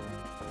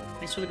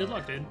 Thanks for the good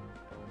luck, dude.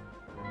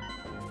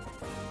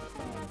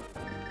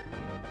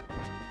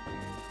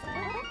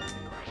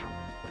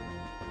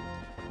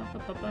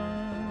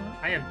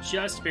 I have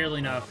just barely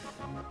enough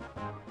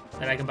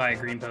that I can buy a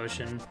green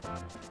potion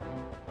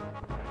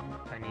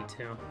if I need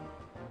to.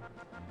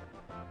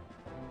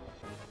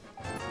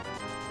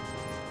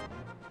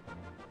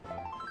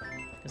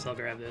 Guess I'll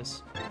grab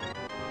this.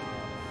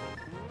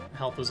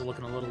 Health was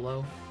looking a little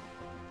low.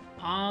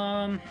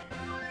 I'm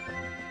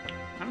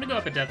gonna go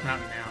up at Death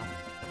Mountain now.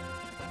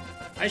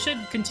 I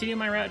should continue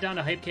my route down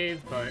to Hype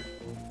Cave, but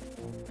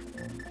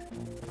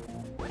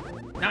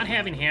not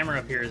having Hammer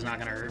up here is not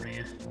gonna hurt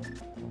me.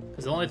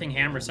 Because the only thing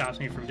Hammer stops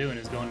me from doing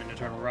is going into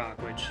Eternal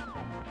Rock, which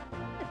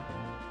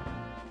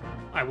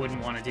I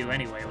wouldn't want to do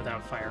anyway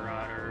without Fire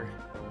Rod or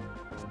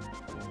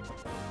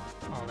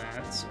all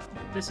that, so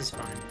this is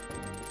fine.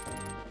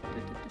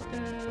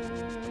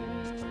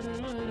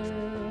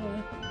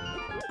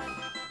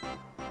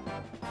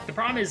 The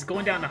problem is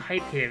going down to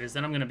Hype Cave is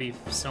then I'm going to be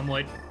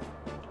somewhat,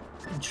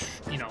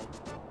 you know,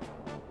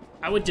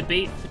 I would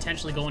debate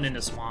potentially going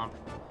into Swamp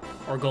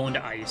or going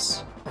to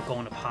Ice or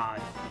going to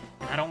Pod.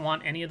 And I don't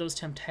want any of those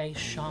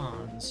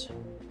temptations.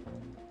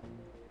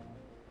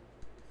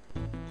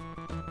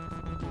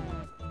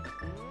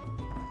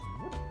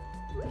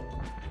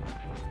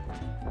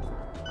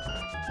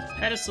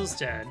 Pedestal's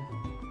dead.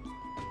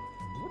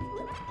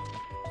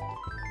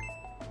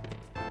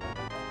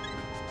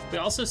 We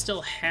also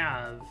still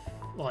have,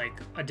 like,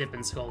 a dip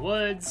in Skull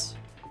Woods,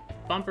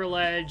 Bumper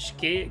Ledge,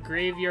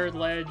 Graveyard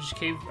Ledge,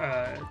 Cave,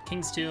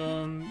 King's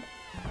Tomb,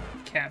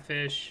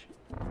 Catfish.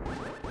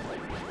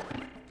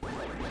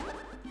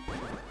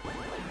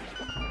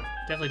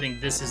 Definitely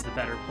think this is the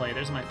better play.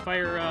 There's my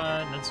fire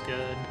rod. That's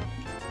good.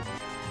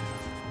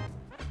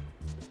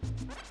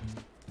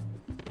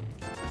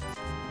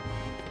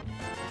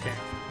 Okay.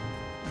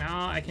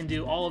 Now I can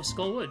do all of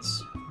Skull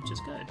Woods, which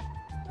is good.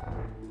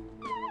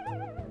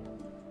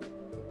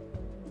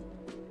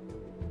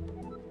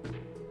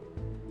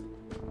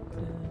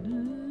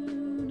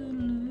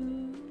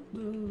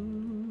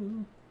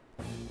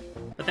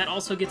 But that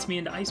also gets me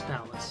into Ice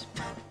Palace.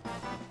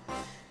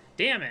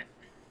 Damn it.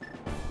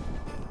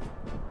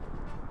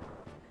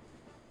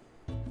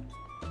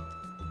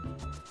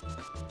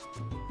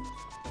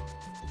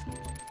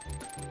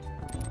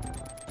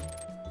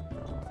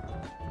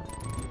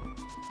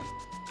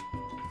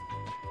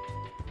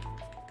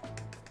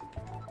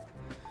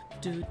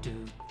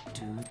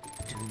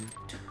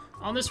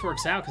 Oh, this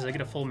works out because I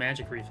get a full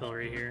magic refill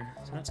right here,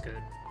 so that's good.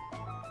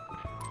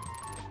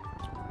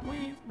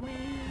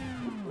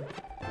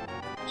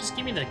 Just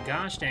give me the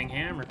gosh dang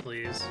hammer,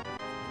 please.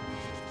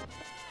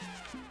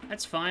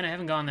 That's fine. I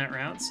haven't gone that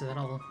route, so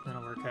that'll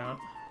work out.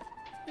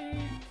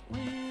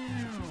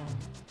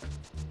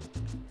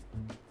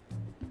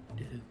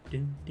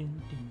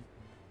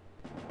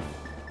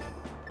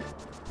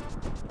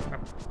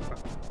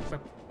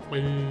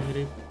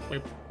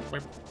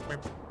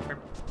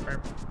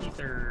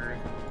 Ether.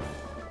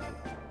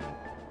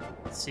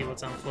 Let's see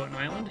what's on Floating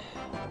Island.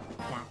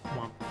 Womp,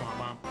 womp, womp,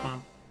 womp,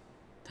 womp.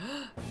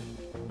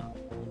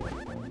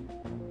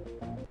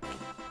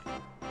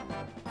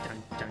 Dun,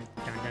 dun,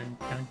 dun, dun,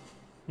 dun.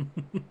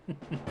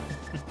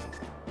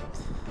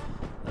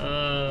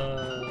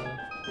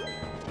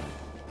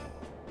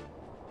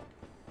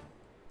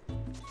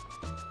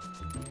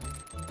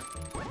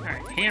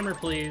 Alright, hammer,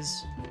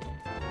 please.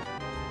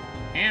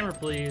 Hammer,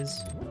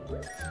 please.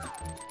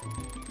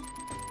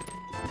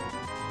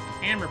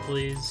 Hammer,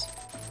 please.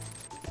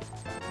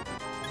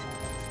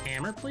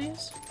 Hammer,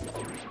 please?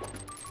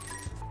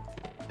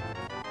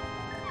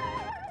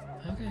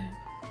 Okay.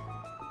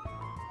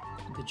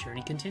 The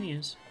journey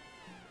continues.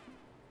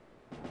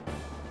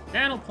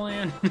 Battle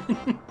plan!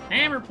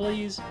 Hammer,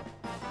 please!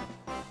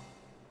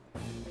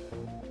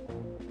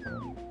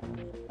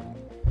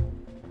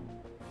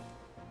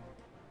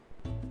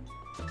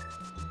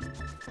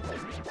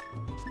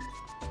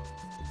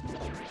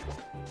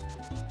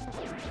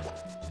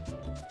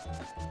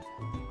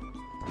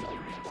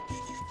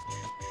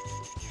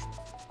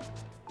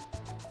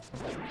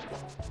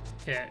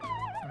 Okay,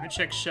 I'm gonna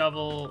check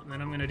Shovel, and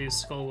then I'm gonna do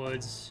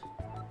Skullwoods.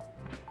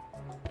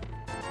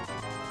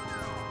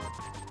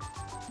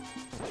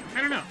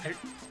 I don't know.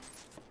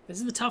 This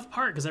is the tough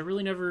part, because I don't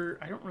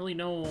really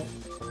know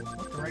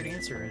what the right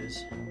answer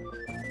is.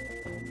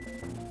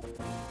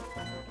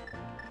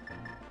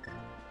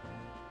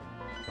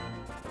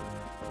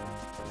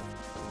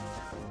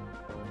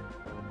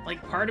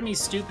 Like, part of me's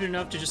stupid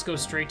enough to just go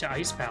straight to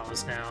Ice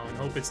Palace now and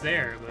hope it's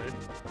there, but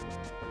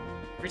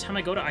every time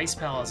I go to Ice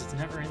Palace, it's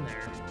never in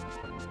there.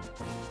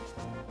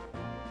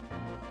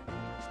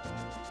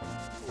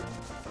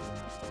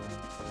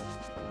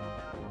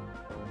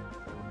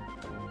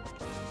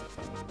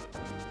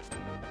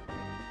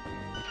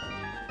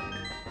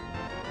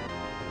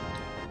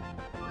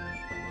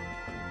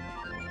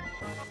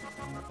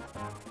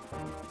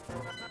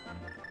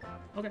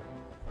 Okay.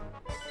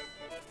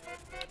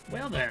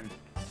 Well then.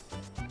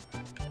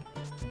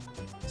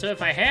 So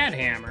if I had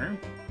Hammer,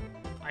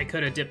 I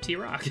could have dipped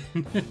T-Rock.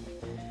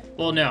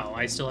 Well, no,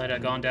 I still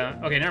had gone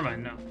down. Okay, never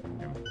mind, no.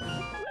 Never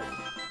mind.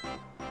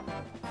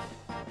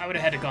 I would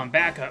have had to gone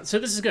back up. So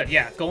this is good,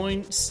 yeah.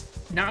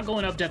 Not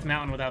going up Death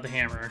Mountain without the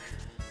Hammer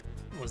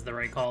was the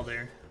right call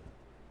there.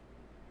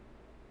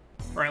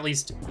 Or at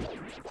least,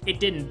 it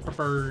didn't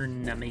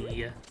burn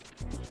me.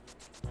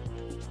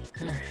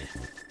 Alright.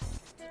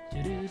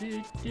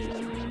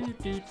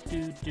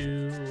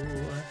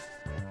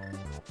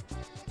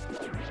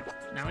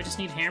 Now I just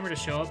need Hammer to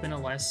show up in a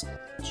less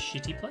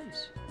shitty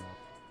place.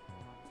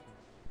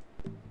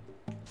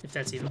 If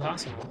that's even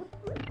possible.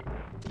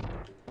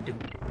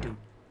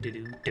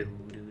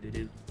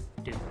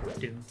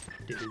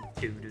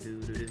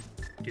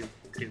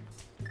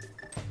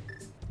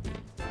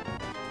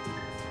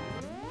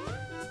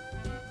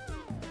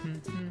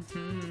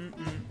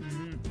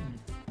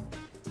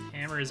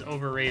 Hammer is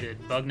overrated.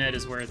 Bugnet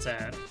is where it's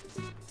at.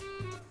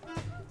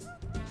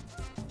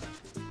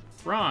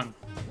 Wrong.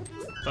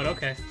 But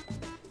okay.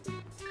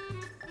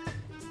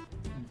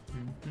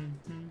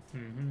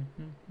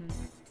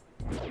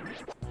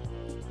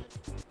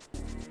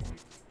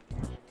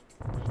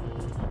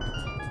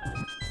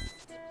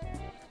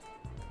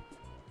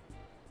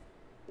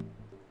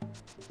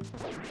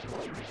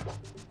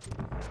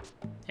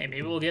 Hey,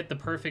 maybe we'll get the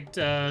perfect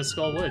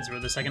Skull Woods where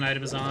the second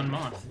item is on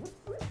Moth.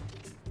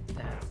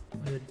 That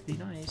would be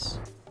nice.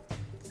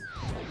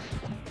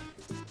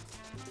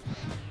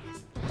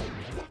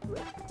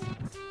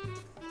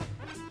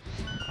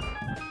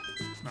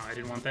 No, I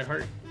didn't want that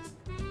heart.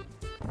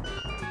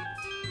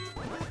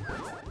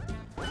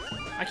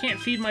 I can't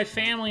feed my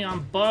family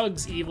on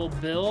bugs, Evil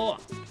Bill.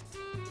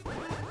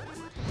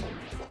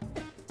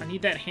 I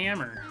need that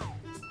hammer.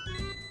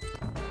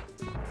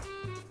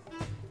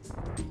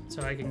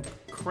 so I can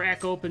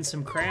crack open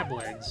some crab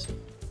legs.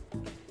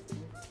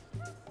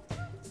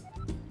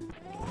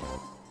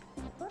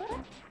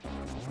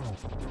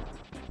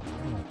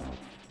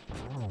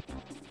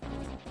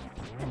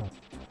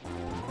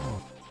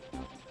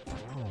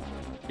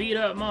 Beat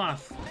up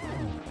moth.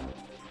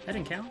 That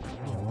didn't count.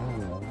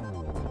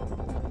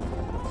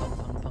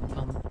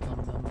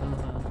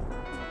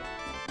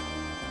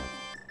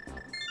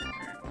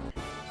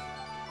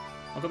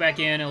 I'll go back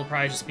in. It'll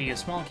probably just be a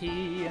small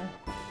key.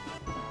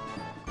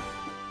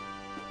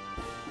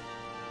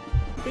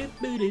 Boop,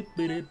 boop, boop,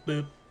 boop,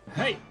 boop.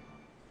 Hey.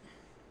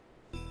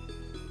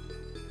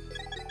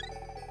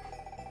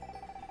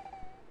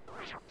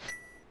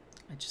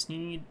 I just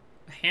need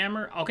a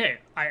hammer. Okay,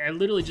 I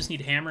literally just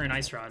need hammer and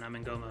ice rod, and I'm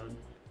in go mode.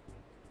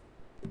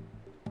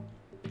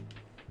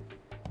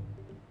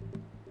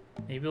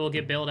 Maybe we'll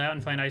get bailed out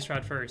and find ice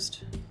rod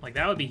first. Like,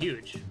 that would be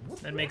huge.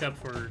 That'd make up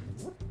for...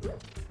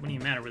 Wouldn't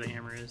even matter where the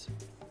hammer is.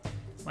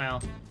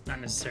 Well, not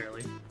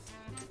necessarily.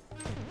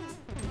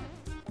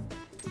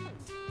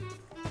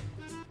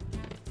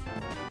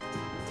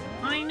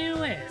 I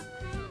knew it!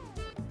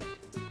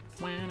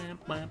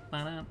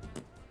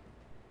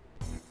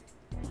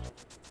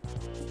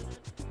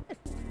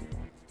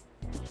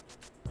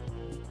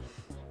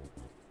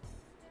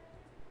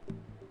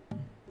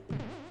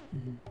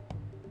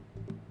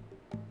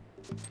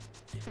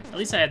 At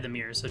least I had the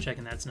mirror, so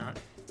checking that's not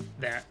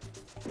that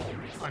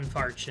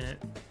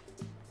unfortunate.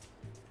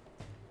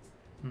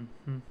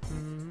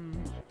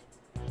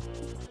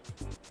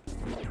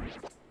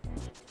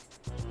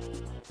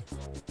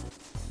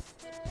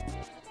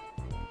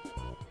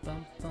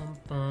 Bum, bum,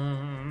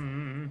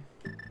 bum.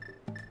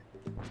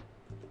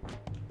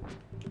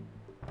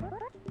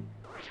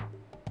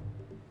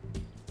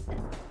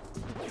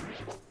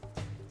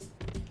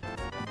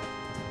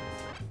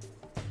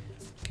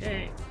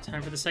 Okay,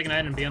 time for the second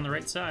item to be on the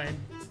right side.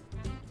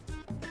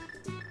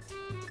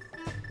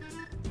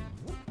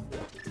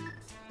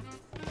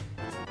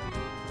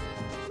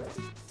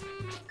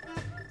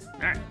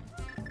 Alright.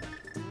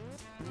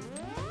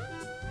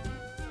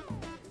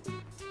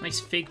 Nice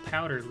fake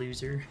powder,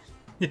 loser.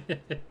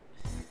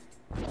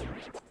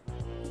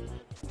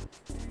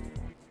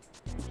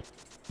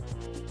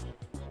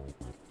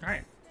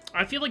 Alright.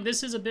 I feel like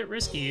this is a bit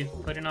risky,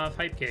 putting off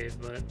Hype Cave,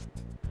 but...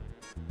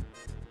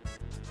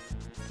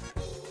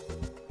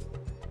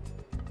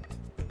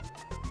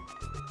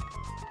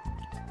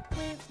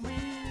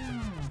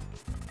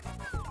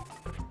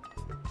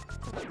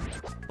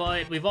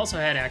 But we've also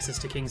had access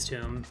to King's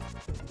Tomb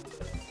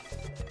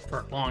for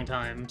a long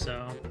time,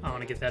 so I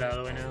want to get that out of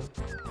the way now.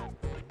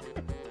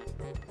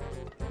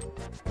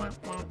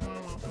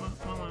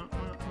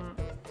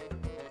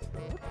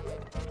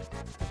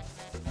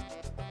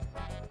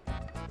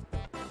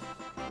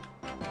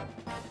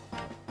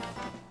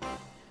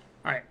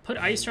 Alright, put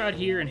Ice Rod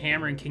here and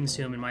Hammer and King's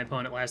Tomb in my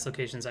opponent last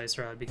location's Ice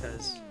Rod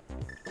because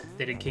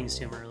they did King's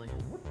Tomb early.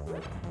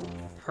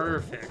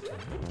 Perfect.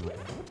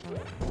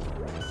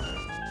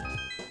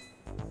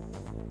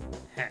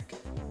 Heck.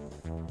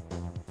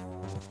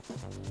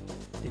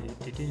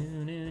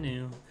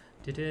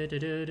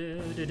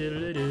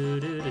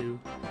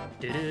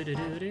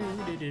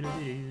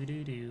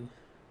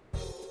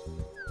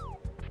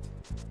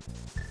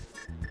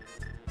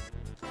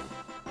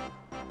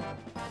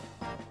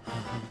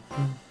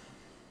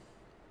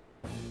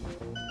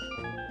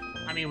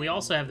 I mean, we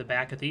also have the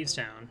back of Thieves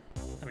Town.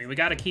 I mean, we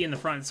got a key in the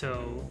front,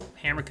 so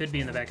Hammer could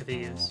be in the back of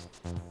Thieves.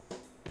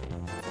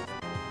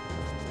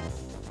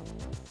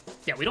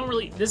 Yeah, we don't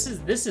really... This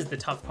is the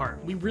tough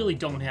part. We really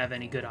don't have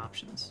any good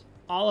options.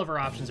 All of our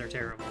options are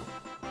terrible.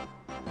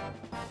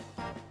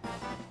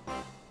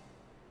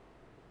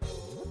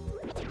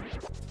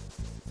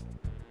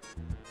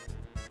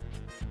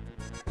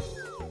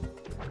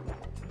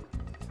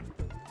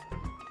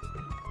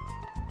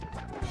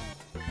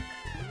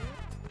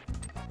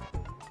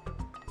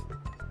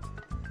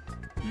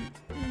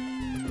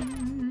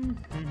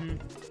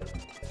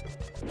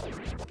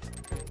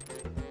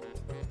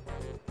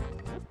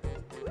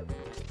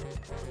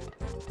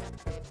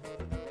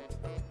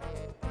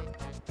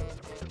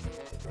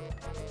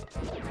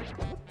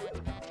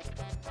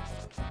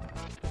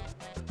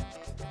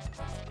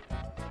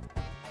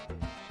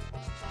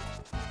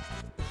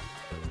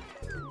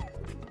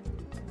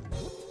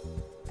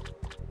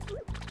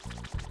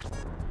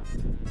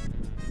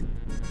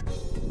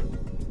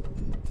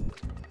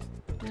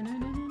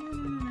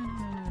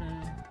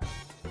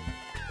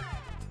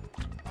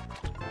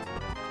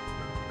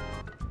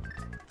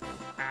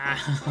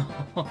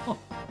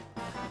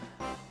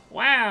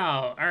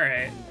 Wow!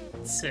 Alright.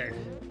 Sick.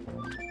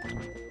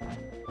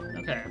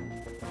 Okay.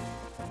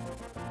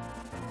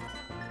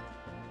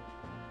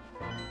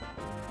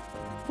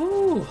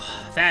 Whew.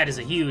 That is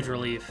a huge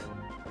relief.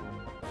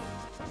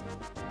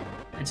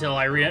 Until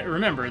I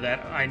remember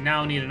that I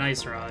now need an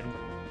Ice Rod.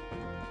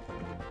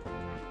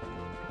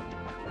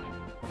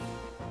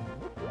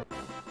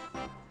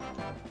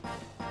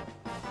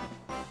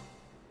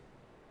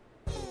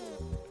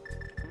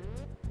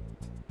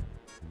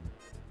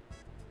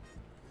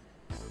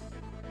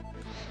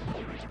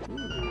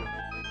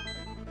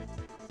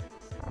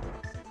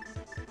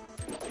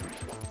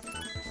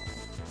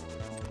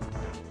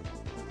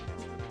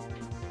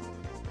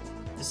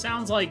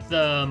 Sounds like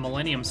the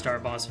Millennium Star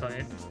boss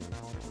fight.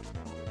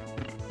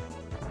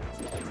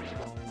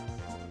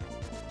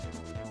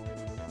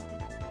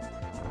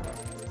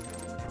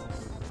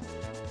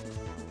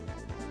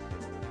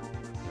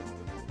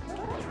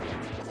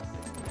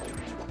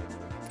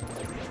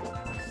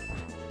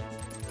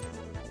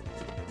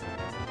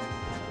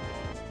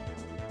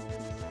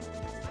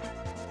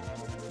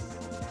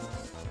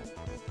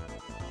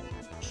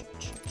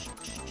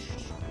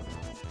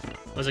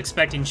 I was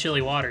expecting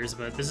chilly waters,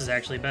 but this is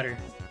actually better.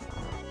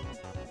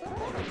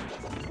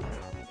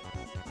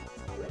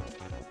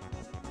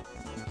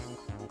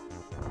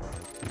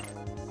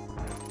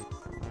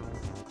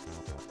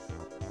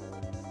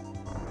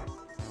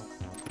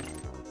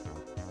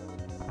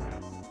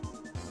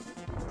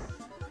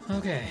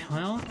 Okay,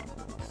 well,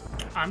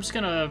 I'm just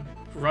gonna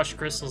rush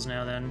crystals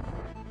now then.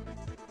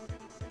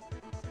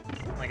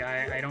 Like,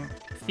 I don't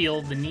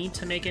feel the need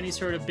to make any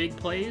sort of big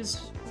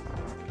plays.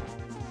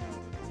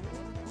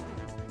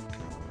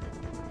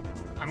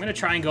 I'm gonna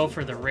try and go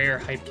for the rare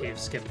Hype Cave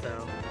skip,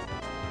 though.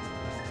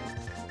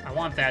 I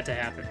want that to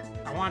happen.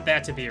 I want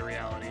that to be a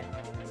reality.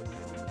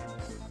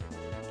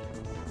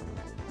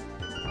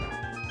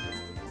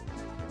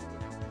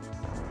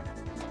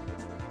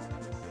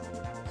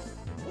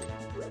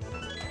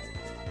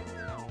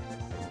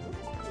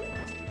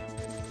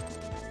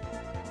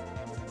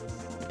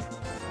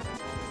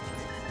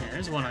 Yeah,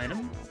 there's one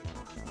item.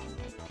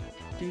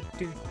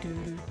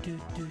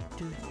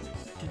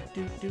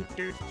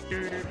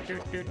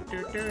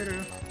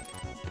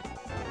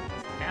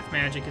 Half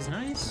magic is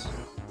nice.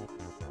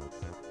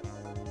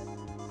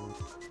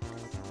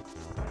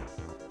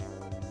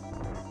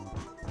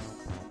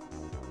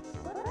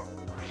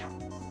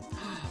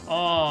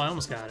 Oh, I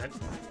almost got it.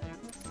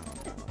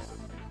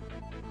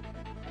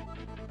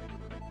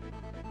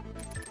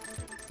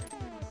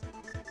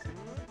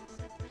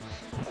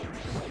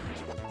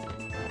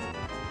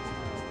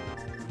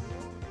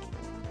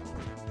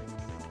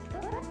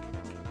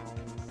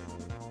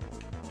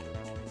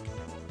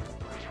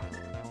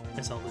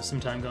 Guess I'll lose some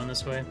time going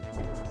this way.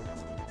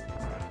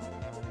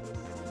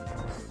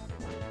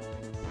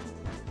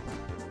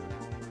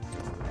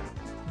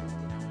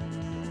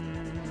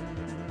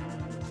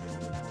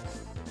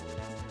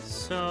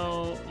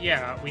 So,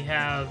 yeah, we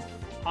have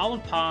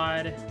Olive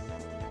Pod,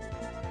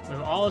 we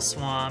have Olive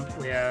Swamp,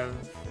 we have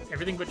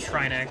everything but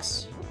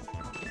Trinex.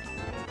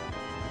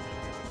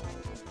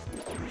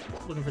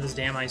 Looking for this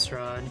damn Ice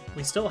Rod.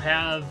 We still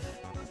have,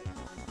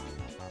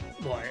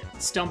 what,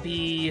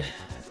 Stumpy,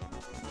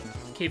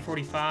 Cave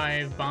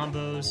 45,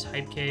 Bombos,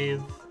 Hype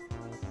Cave,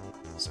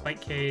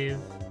 Spike Cave.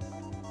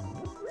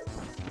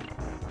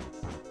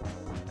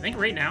 I think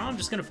right now I'm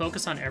just gonna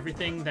focus on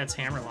everything that's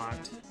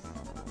hammerlocked.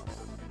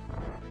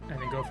 And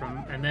then go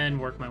from, and then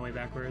work my way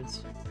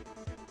backwards.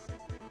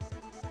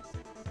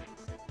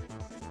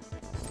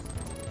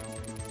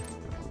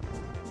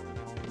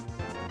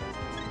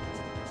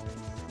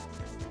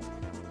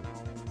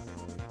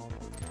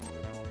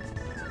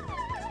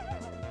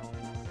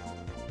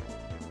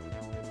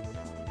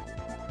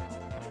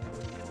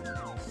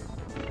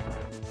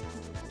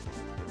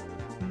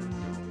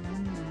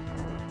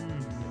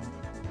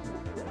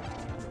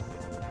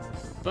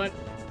 But,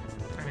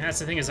 I mean, that's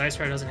the thing, is Ice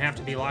Rod doesn't have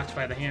to be locked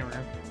by the hammer.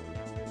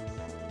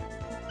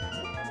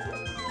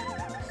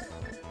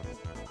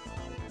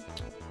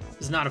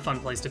 This is not a fun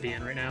place to be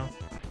in right now.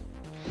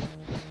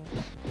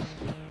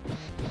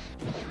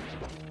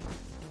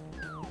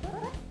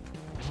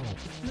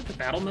 Is that the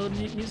battle mode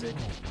music?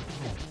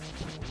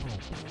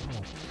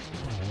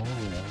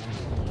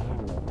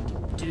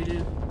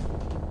 Doo-doo.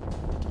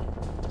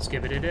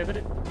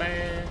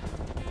 Skip-it-a-dib-it-a-ba.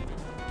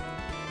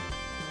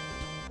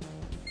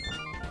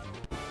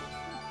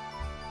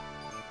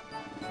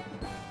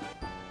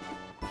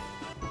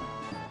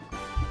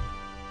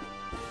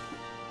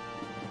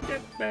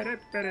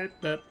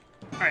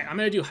 Alright, I'm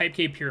gonna do Hype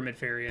Cave Pyramid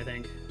Fairy, I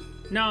think.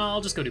 No,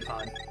 I'll just go do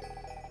Pod.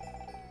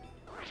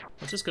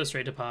 Let's just go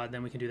straight to Pod,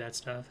 then we can do that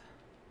stuff.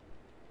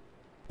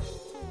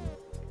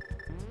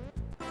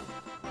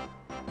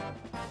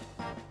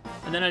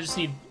 And then I just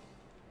need,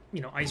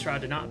 you know, Ice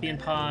Rod to not be in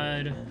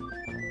Pod,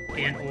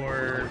 and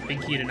or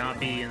Big Key to not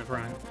be in the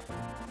front.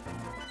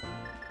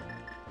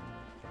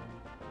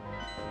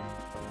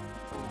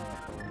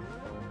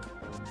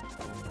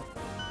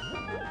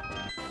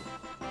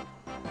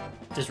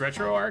 Does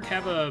Retro Arc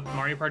have a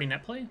Mario Party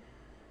net play?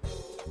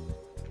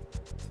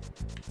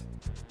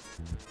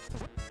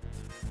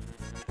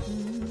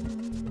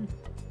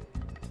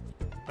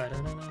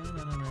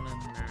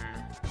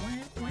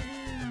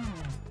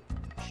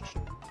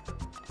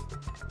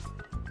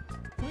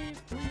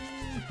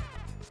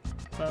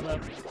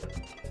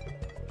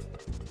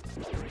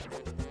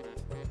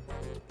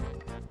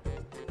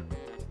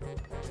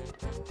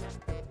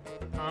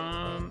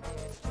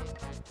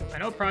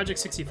 I know Project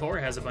 64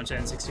 has a bunch of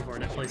N64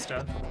 netplay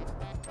stuff.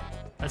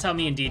 That's how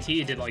me and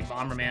DT did like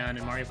Bomberman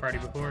and Mario Party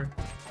before.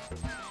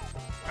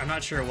 I'm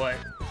not sure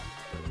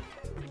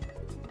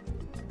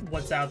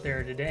what's out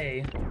there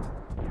today.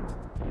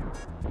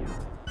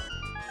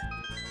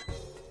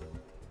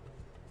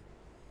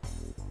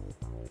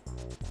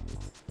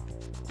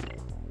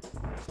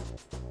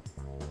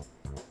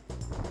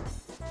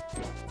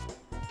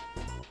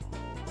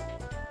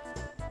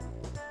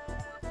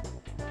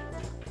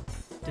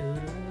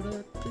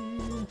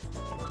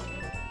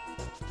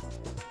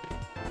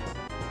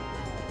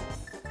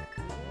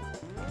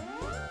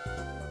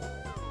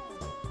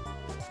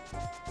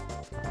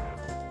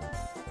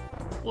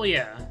 Well,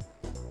 yeah.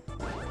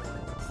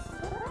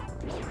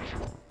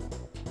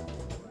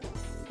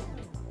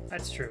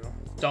 That's true.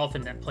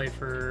 Dolphin didn't play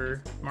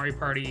for Mario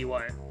Party,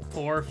 what?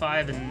 4,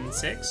 5, and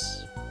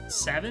 6?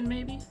 7,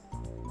 maybe?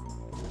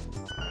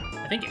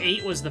 I think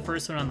 8 was the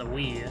first one on the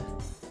Wii.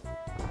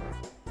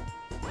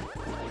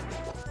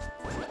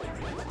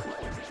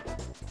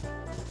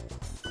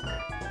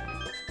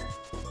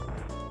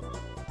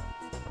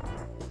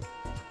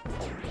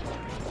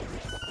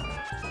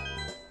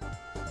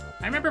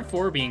 I remember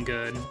 4 being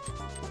good.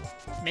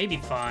 Maybe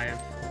 5.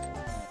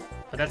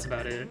 But that's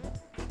about it.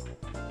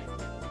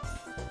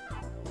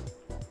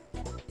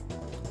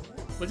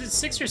 Was it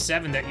 6 or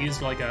 7 that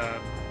used, like, a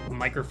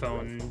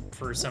microphone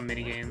for some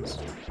minigames?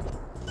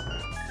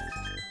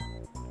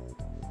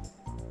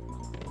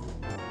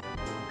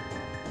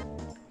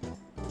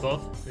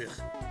 Both? Ugh.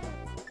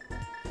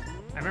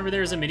 I remember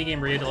there was a minigame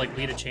where you had to, like,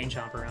 lead a chain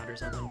chomp around or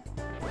something.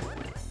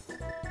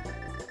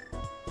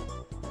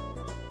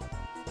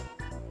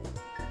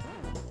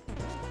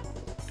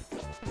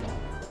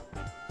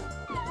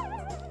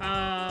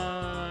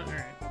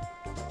 Alright.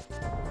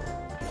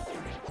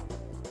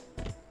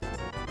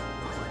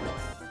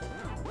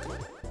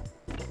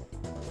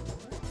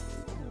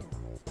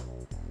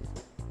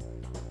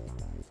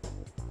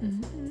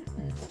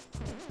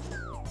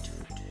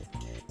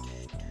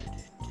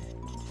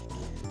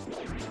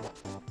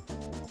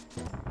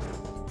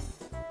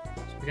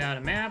 We got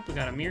a map, we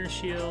got a mirror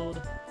shield.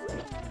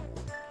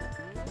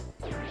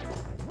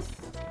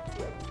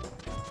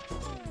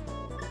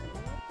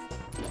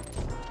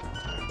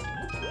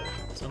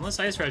 So unless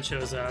Ice Rod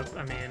shows up,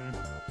 I mean...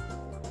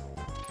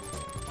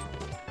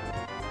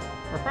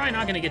 We're probably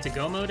not going to get to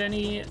go mode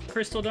any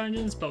crystal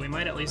dungeons, but we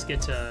might at least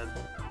get to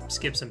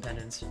skip some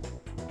pendants.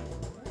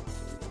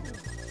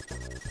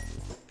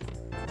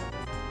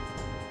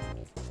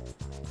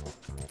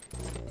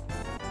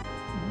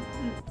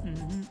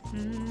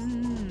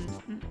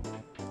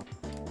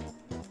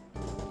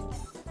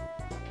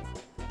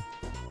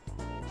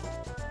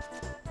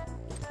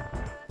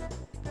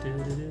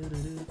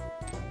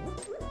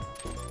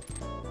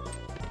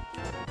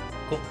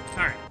 Cool.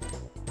 Alright.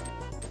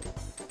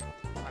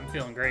 I'm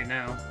feeling great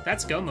now.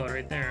 That's go mode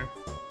right there.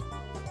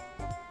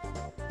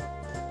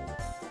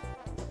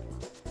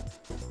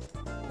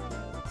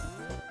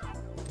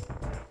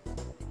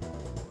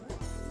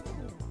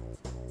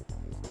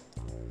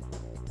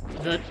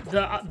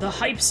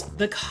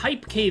 The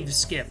hype cave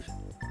skip.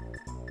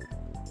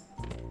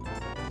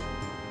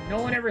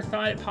 No one ever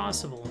thought it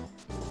possible.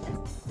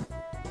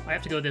 I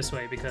have to go this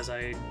way because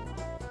I...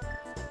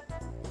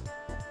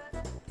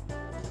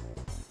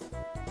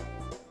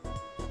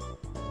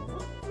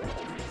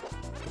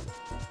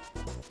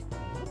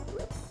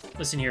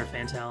 Listen here,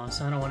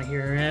 Fantalis. I don't want to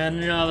hear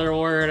another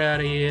word out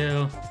of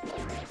you.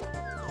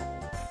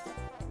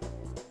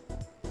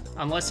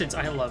 Unless it's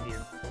I love you.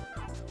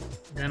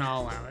 Then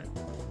I'll allow it.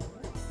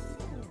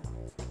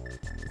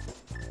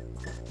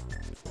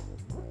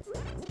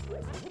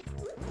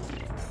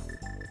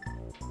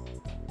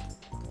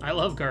 I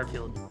love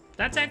Garfield.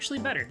 That's actually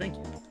better, thank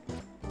you.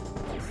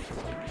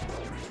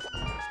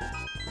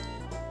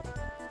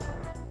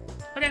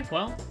 Okay,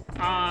 well,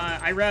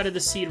 I routed the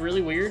seed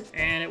really weird,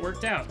 and it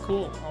worked out.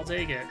 Cool, I'll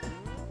take it.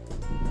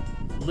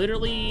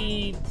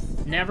 Literally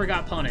never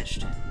got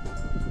punished.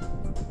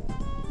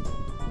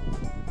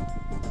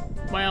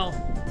 Well,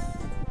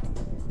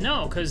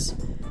 no, because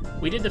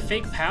we did the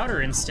fake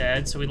powder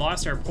instead, so we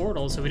lost our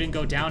portal, so we didn't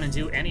go down and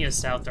do any of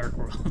South Dark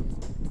World.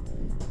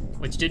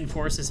 Which didn't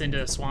force us into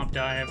a swamp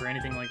dive or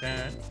anything like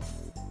that.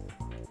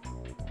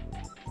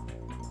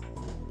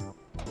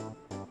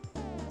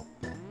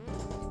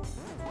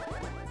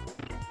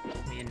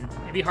 I mean,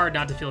 it'd be hard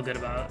not to feel good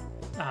about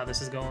how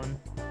this is going.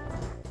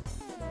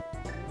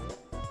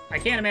 I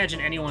can't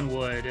imagine anyone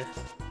would.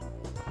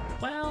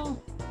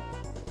 Well...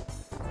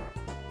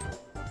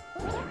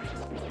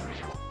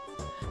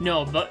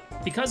 No,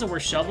 but because of where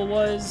Shovel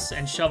was,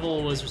 and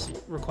Shovel was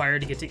required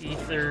to get to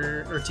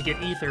Ether, or to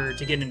get Ether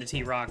to get into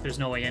T-Rock, there's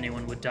no way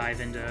anyone would dive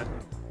into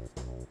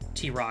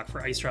T-Rock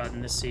for Ice Rod in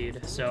this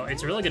seed. So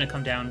it's really going to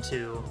come down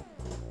to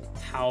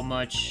how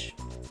much,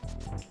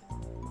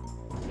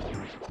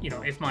 you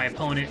know, if my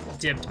opponent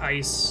dipped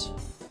Ice,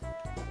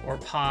 or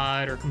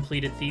Pod, or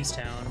completed Thieves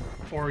Town,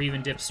 or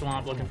even dipped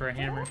Swamp looking for a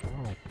hammer.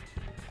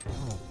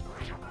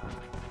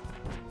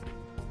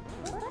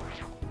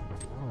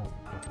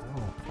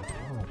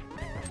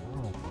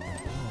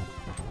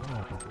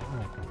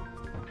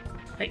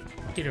 Hey,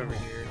 get over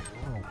here.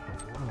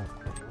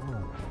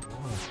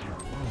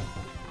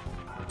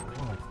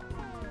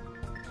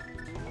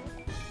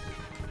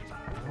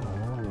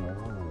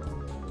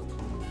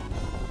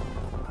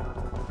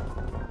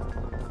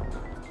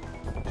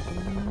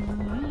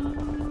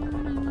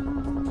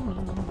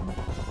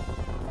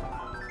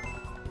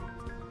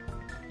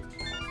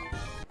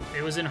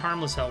 It was in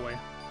Harmless Hellway,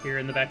 here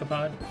in the back of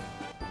pod.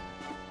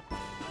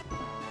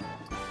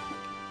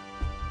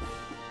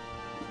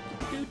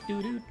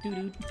 doo doo doo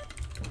doo.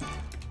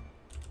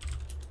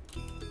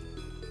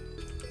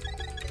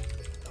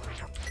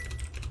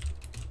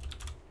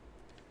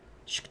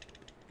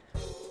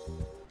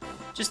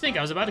 Just think,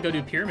 I was about to go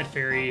do Pyramid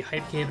Fairy,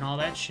 Hype Cave, and all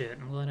that shit.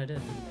 I'm glad I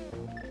did.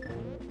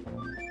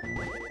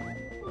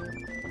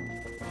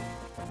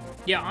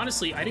 Yeah,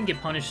 honestly, I didn't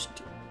get punished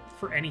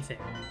for anything.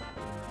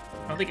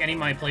 I don't think any of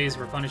my plays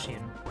were punishing.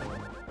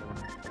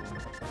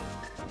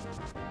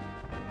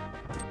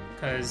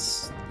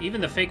 Because even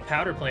the fake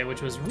powder play,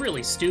 which was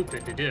really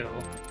stupid to do,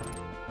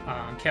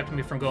 kept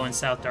me from going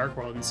South Dark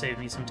World and saved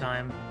me some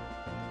time.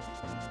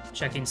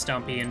 Checking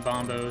Stumpy and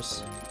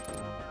Bombos.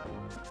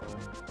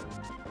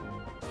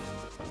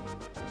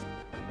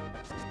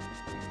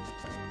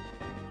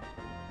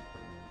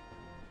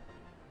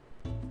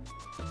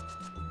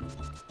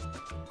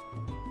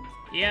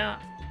 Yeah,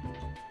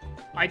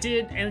 I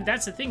did, and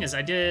that's the thing is I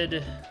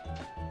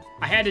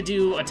had to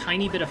do a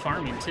tiny bit of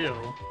farming too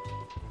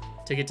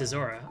to get to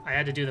Zora. I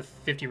had to do the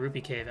 50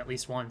 rupee cave at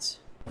least once.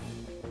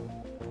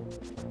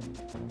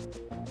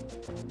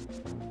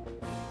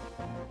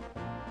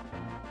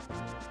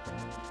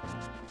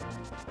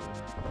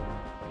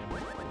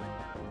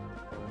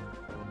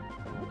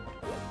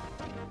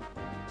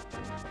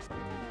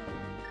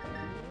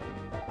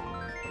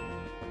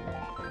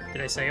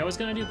 Did I say I was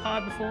gonna do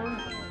pod before?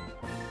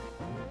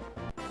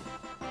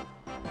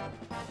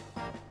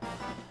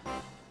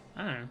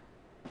 I don't know.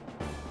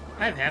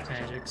 I have half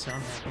magic, so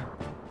I'm happy.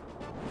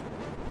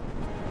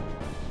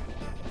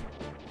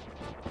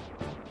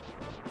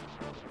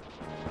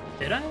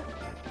 Did I?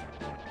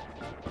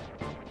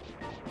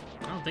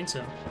 I don't think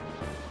so.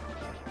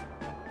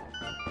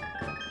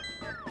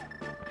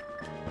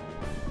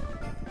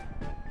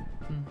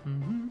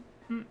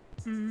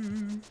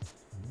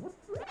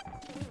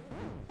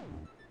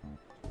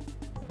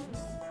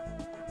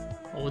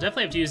 Well, we'll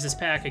definitely have to use this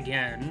pack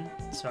again,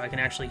 so I can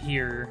actually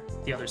hear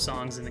the other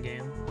songs in the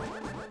game.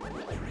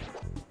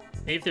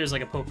 Maybe if there's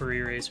like a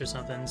potpourri race or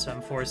something, so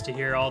I'm forced to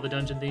hear all the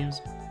dungeon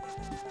themes.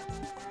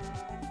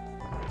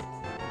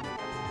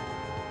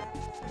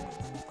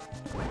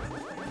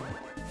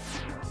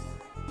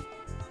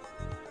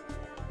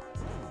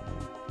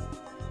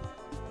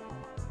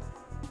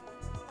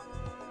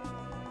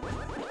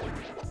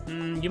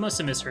 You must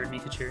have misheard me,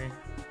 Kachiri.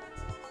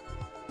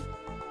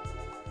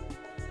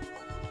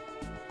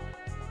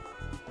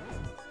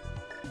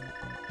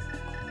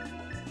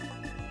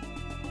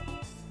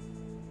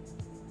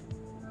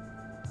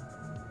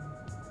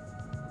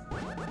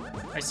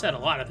 I said a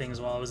lot of things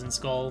while I was in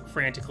Skull,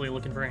 frantically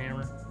looking for a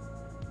hammer.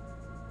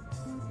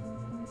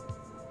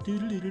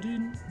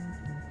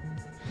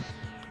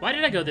 Why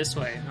did I go this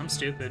way? I'm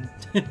stupid.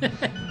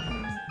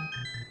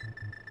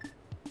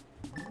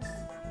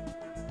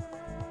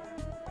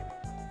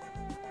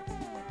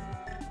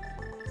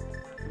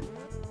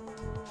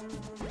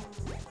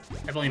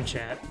 I blame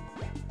chat.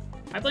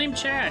 I blame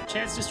chat.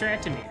 Chat's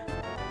distracting me.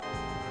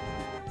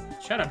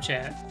 Shut up,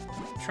 chat.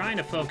 I'm trying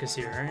to focus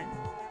here, alright?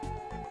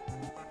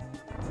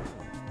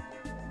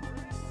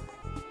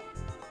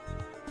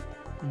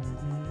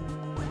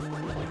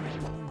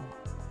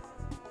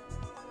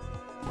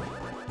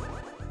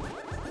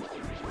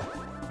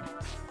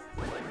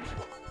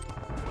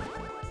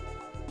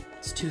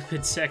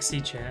 Stupid, sexy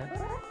chat.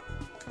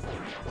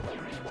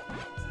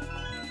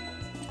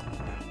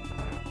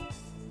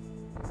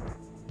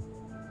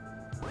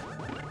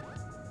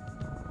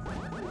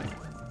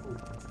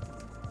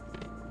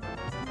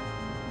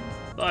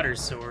 Butter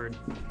sword.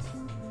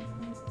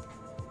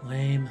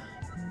 Lame.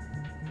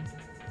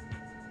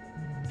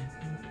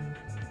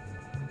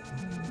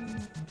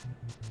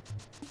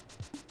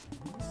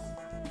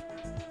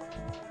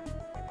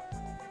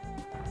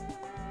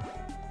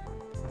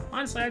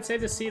 Honestly, I'd say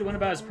this seed went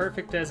about as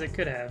perfect as it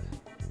could have.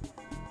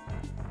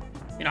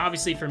 You know,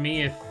 obviously for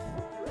me, if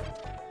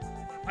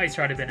Ice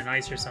Rod had been an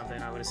ice or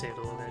something, I would have saved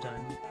a little bit of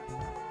time.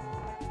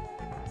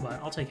 But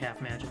I'll take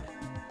half magic.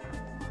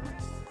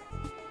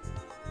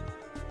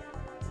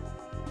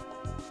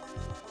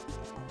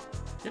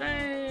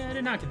 I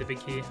did not get the big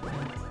key.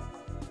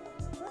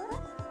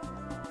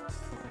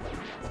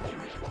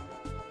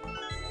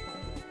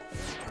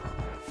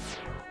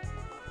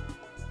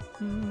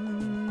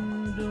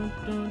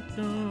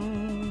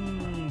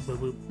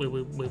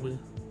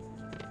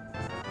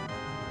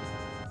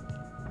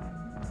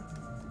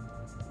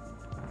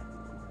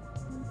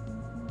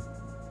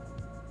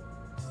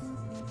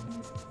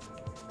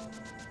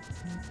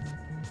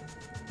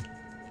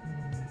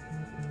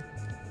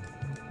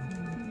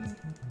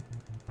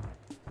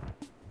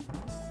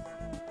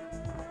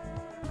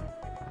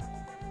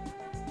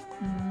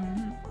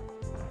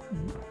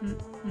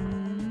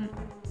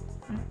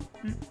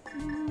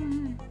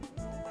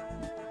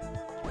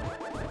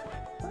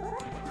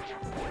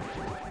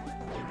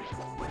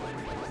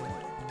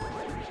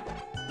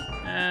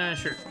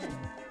 Sure.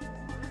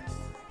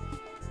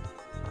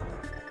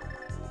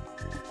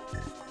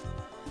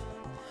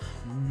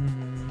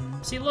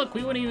 See, look,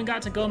 we wouldn't even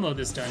got to Gomo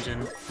this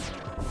dungeon.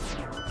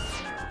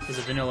 Because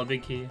of vanilla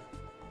big key.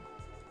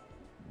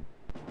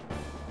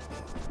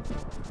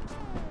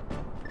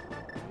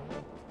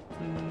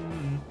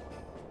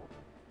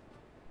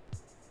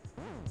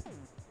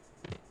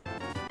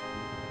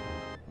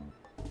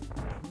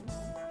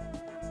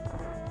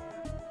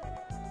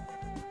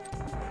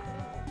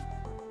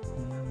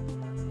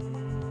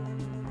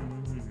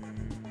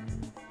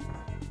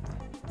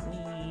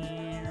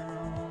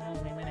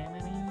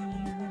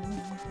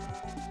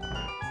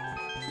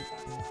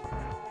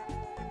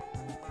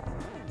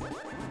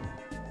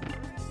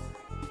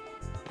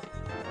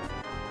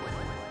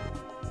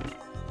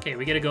 Okay,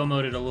 we gotta go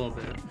mode it a little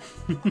bit.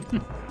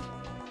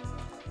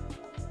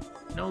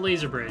 No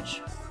laser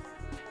bridge.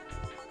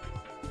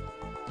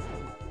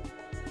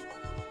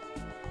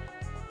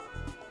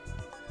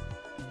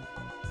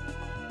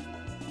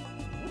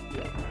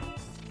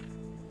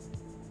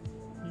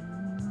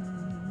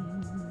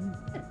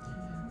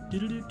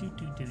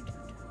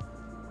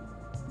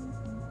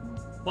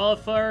 Well,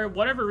 if for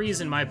whatever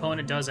reason my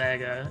opponent does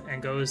Aga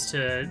and goes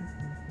to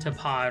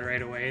pod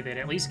right away, they'd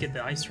at least get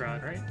the Ice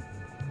Rod, right?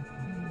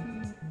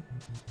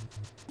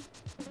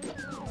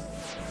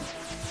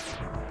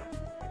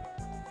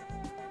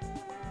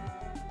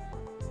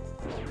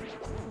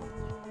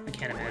 I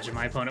can't imagine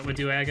my opponent would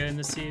do Aga in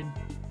this seed.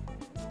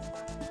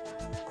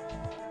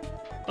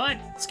 But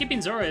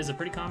skipping Zora is a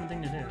pretty common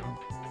thing to do.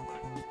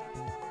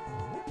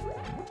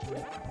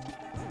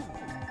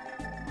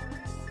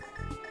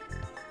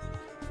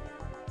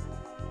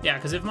 Yeah,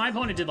 because if my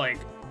opponent did, like,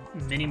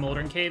 mini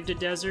Molten Cave to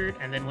Desert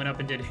and then went up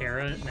and did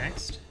Hera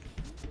next...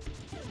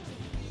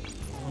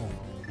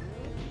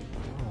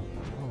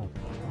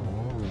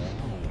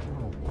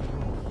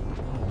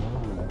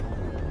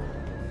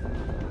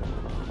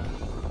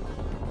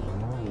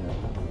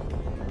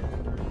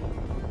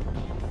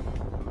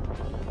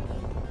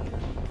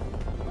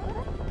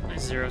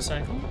 Nice Zero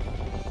Cycle.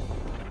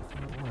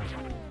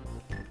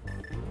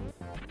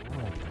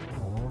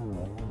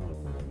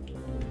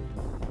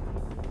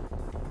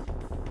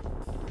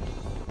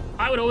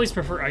 I would always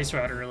prefer Ice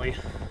Rod early,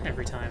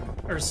 every time.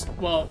 Or,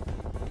 well...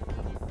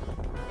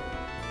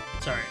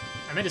 Sorry,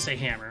 I meant to say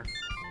Hammer.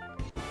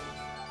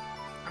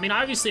 I mean,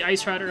 obviously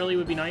Ice Rod early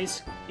would be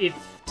nice if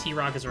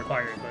T-Rock is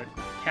required, but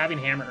having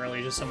Hammer early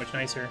is just so much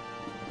nicer.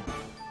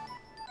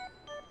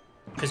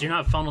 Because you're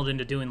not funneled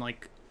into doing,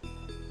 like,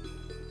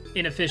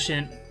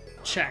 inefficient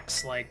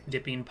checks, like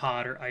dipping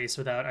Pod or Ice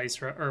without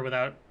or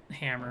without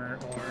Hammer,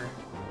 or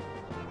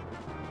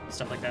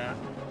stuff like that.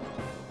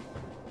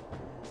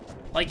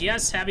 Like,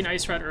 yes, having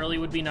Ice Rod early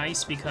would be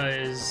nice,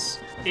 because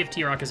if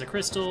T-Rock is a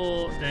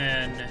crystal,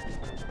 then,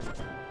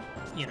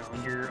 you know,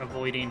 you're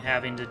avoiding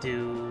having to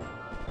do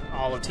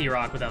all of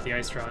T-Rock without the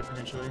Ice Rod,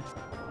 potentially.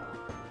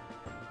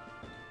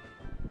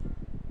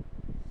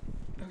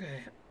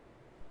 Okay.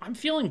 I'm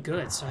feeling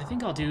good, so I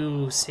think I'll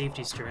do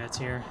safety strats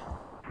here.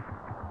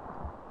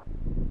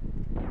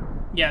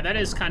 Yeah, that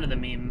is kind of the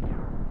meme,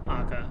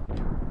 Aka.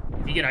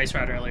 If you get Ice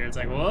Rod earlier, it's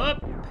like,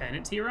 whoop,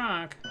 Pennant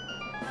T-Rock.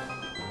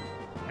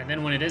 And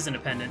then when it is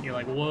independent, you're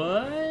like,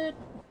 what?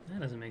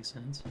 That doesn't make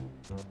sense.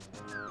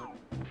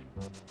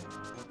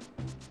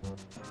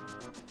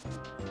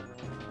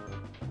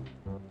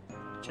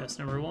 Chest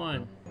number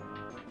 1.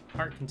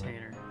 Heart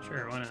container.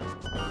 Sure, why not?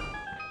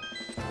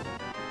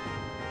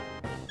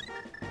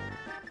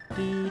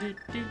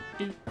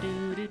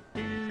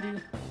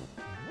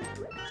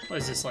 What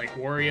is this, like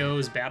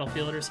Wario's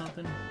Battlefield or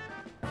something?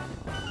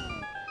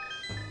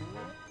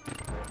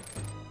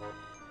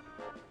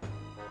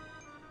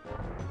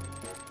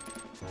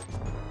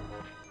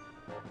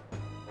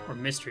 Or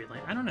Mystery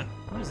Lane. I don't know.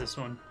 What is this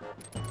one?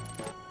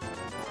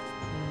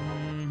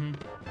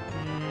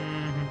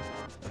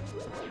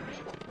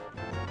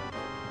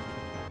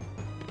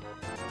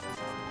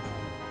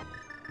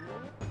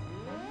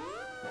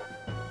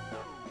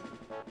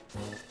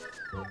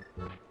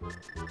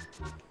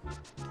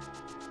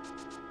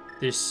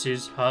 This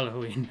is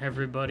Halloween.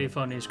 Everybody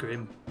funny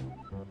scream.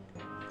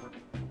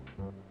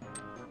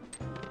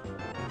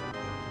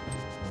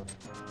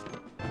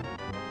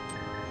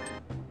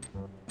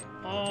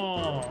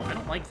 Oh, I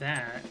don't like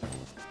that.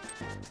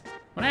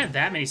 When I have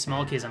that many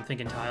small keys, I'm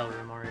thinking tile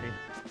room already.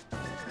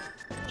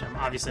 Which I'm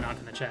obviously not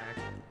gonna check.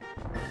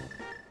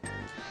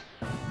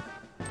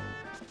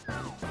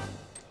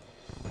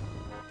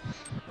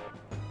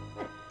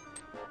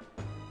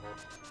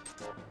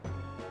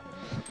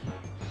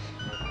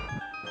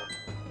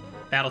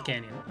 Battle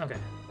Canyon. Okay.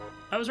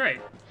 I was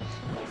right.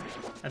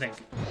 I think.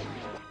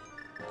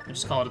 I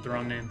just called it the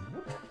wrong name.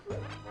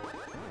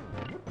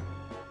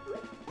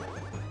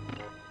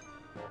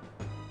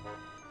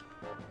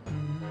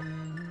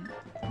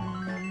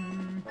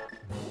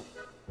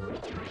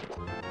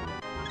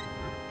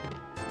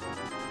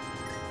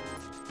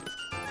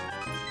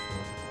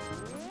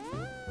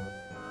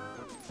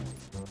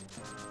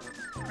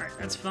 Alright,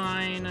 that's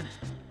fine.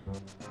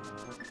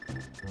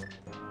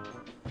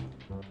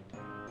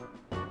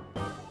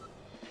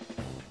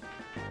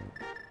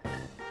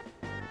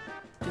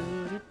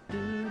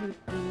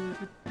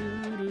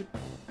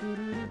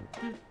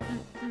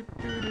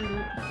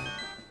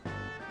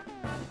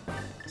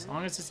 As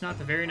long as it's not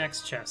the very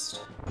next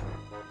chest.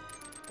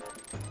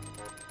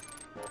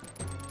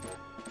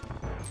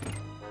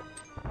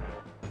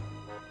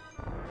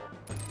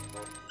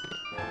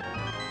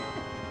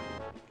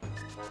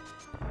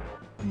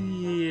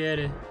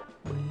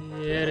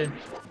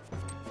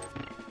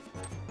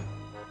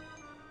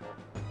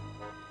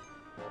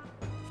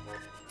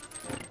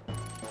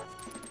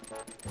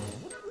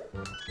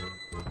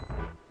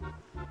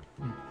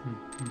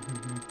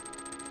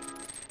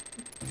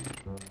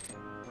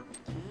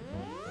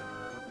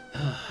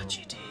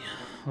 GT,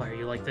 why are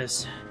you like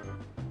this?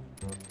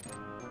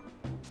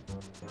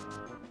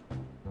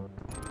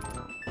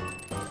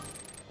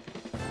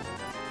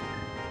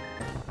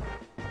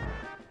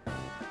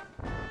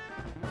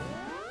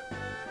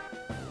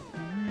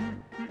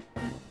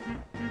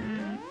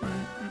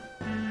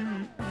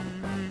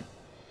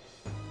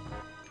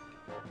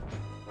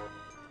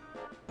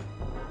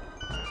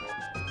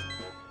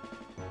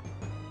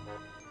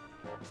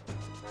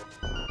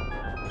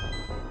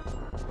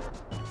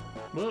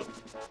 Whoop.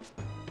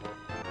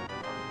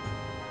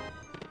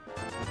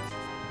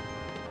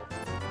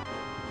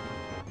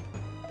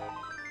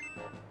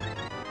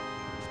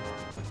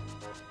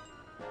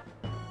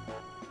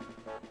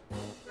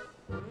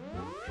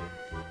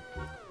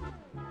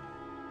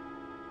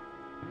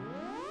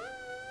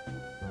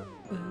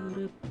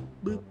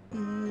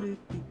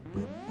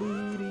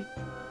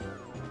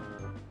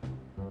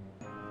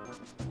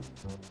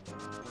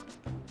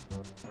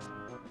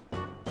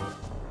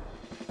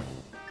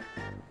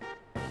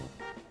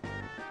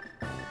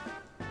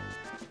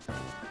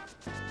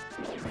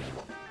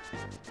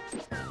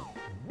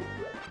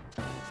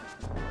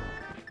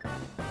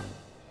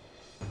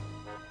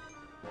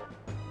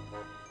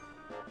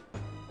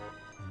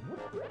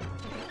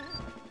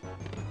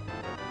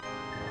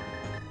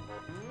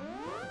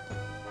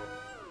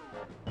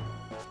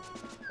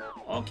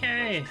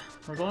 Okay,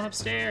 we're going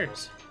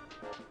upstairs.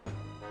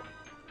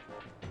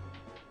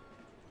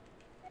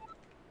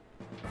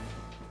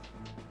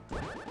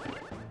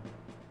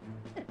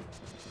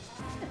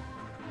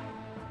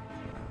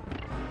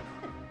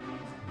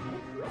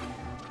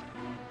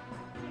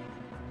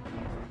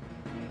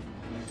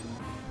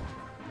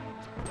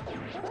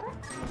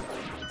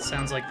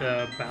 Sounds like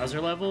the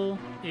Bowser level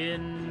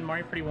in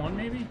Mario Party 1,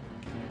 maybe?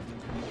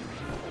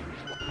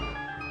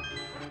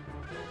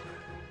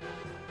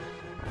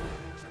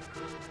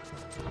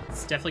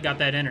 It's definitely got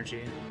that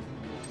energy.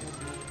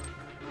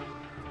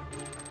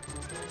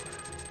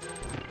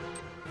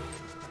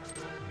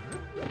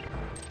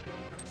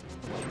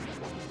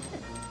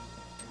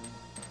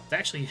 It's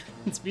actually,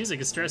 its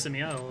music is stressing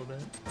me out a little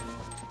bit.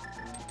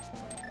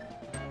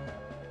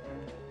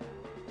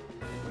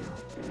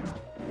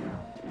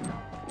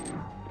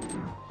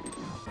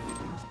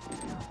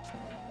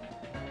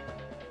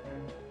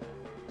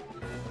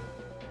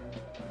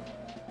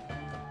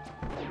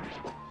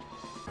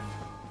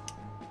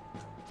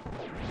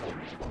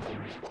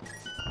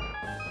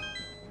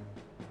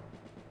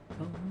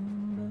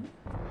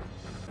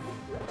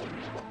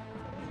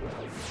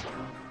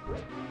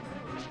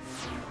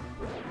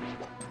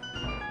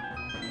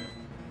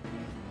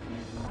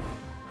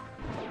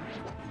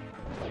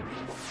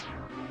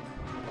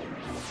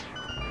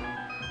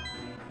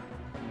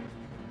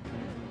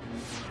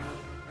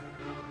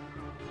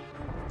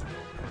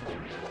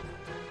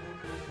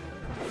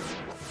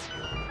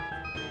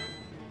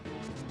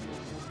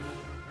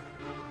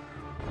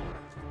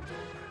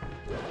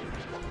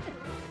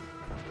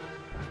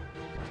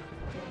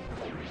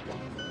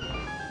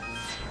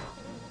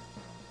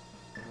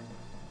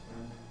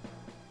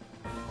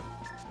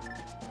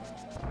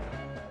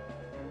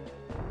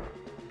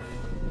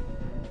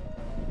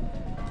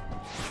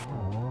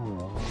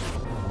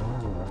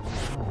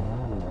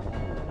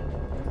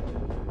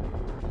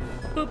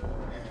 Boop.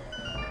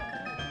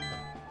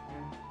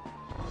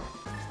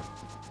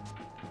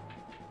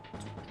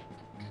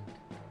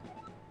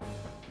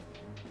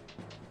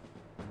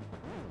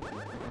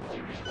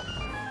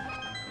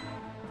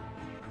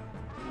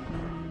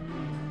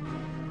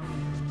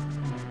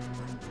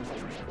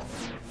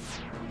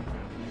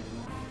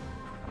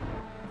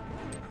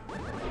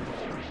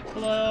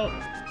 Hello.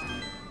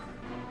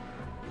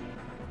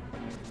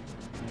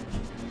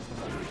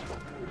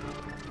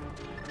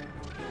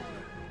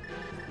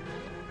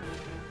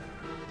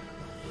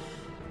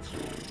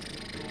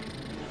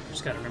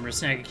 Just gotta remember to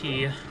snag a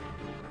key.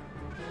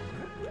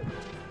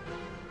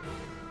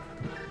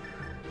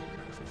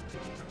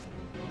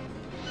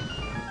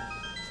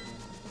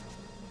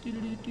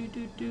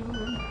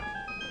 Do-do-do-do-do-do.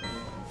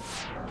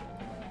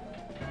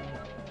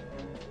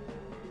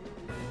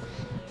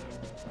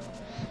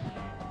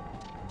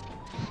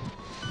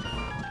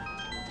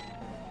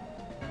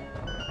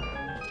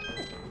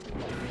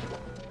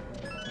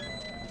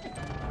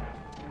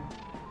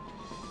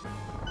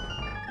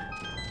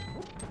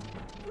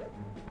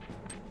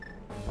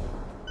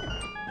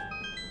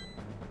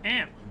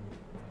 Am.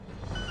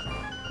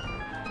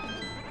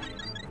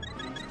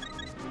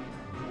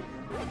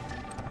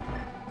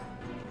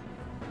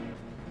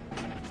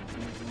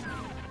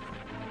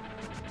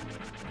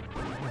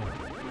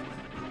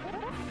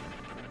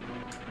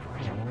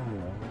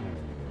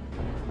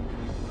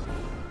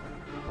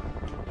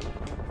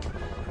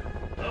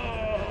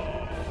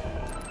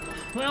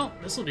 Well,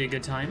 this will be a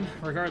good time,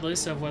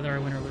 regardless of whether I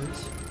win or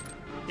lose.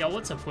 Yo,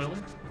 what's up, Willer?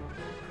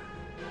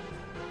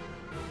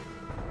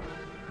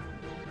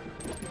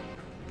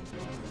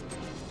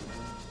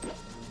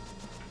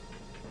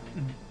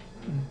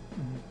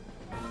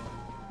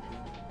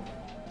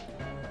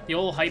 The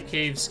old hype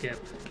cave skip.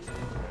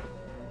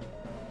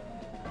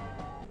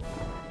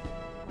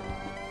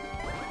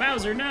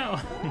 Bowser, no!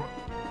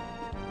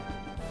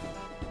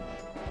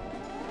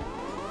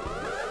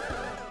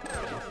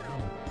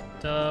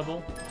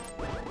 Double.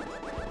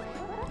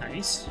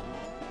 Nice.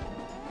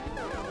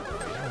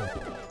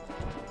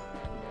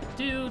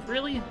 Dude,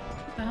 really?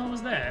 What the hell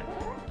was that?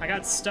 I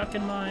got stuck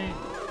in my...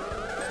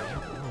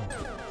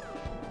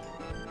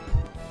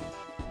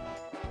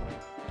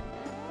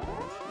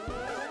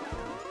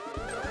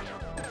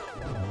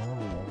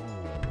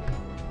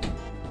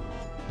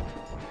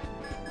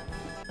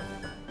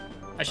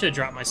 I should have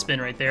dropped my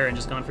spin right there and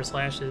just gone for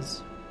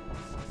slashes.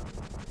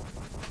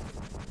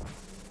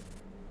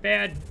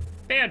 Bad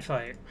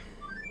fight.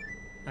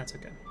 That's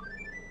okay.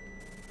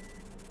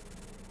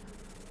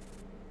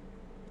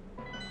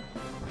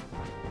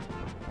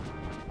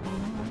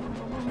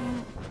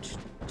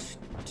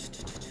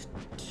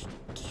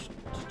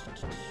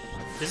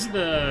 This is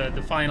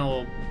the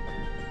final...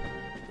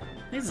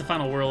 I think it's the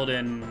final world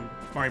in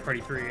Mario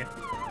Party 3.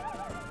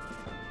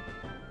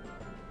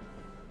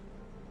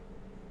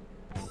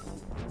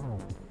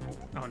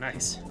 Oh,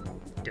 nice.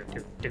 Do.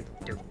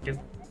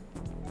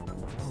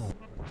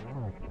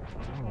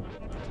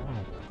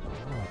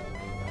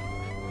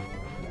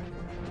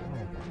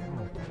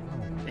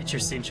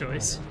 Interesting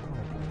choice.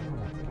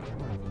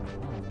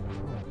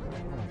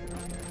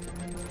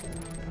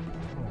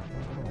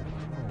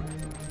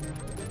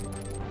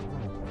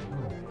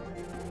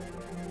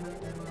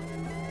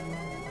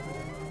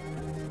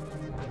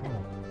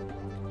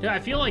 Yeah, I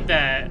feel like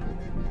that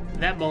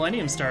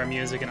Millennium Star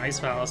music in Ice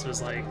Palace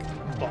was like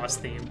boss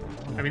theme.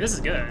 I mean, this is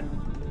good.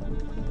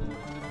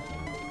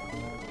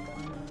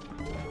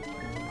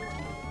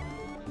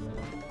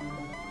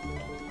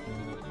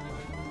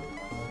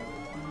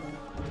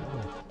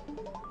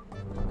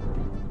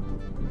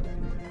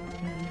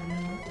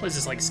 What is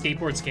this, like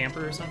Skateboard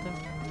Scamper or something?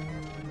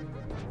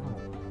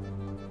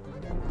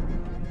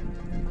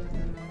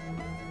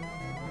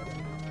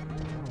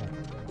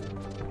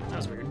 That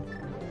was weird.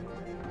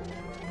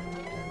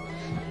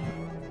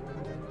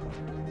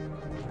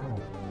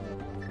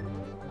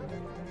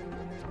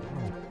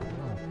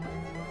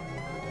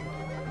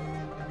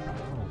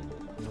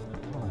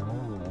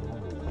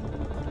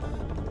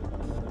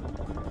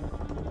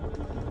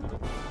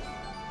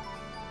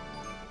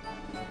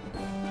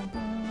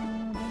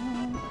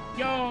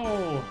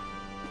 Yo!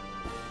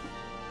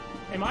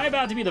 Am I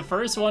about to be the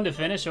first one to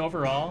finish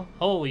overall?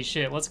 Holy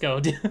shit, let's go,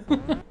 dude.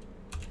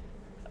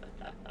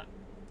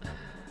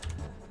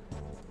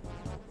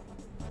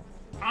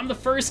 I'm the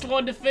first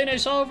one to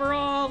finish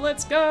overall,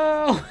 let's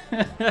go!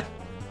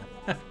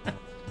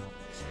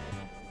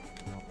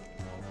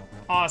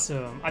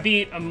 Awesome. I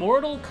beat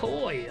Immortal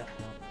Koi.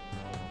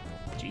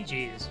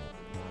 GG's.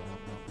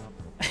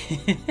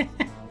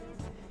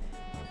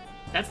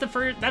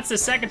 That's the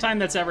second time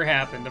that's ever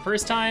happened. The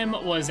first time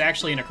was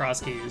actually in a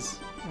cross keys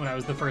when I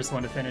was the first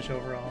one to finish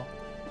overall.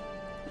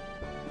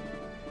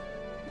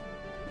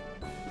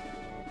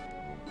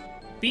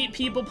 Beat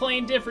people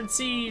playing different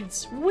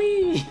seeds.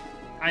 Whee!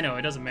 I know,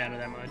 it doesn't matter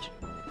that much.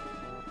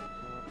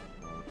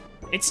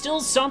 It's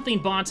still something,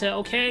 Bonta,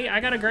 okay? I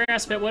gotta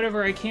grasp at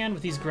whatever I can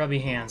with these grubby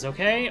hands,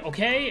 okay?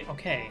 Okay?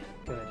 Okay.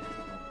 Good.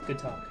 Good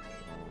talk.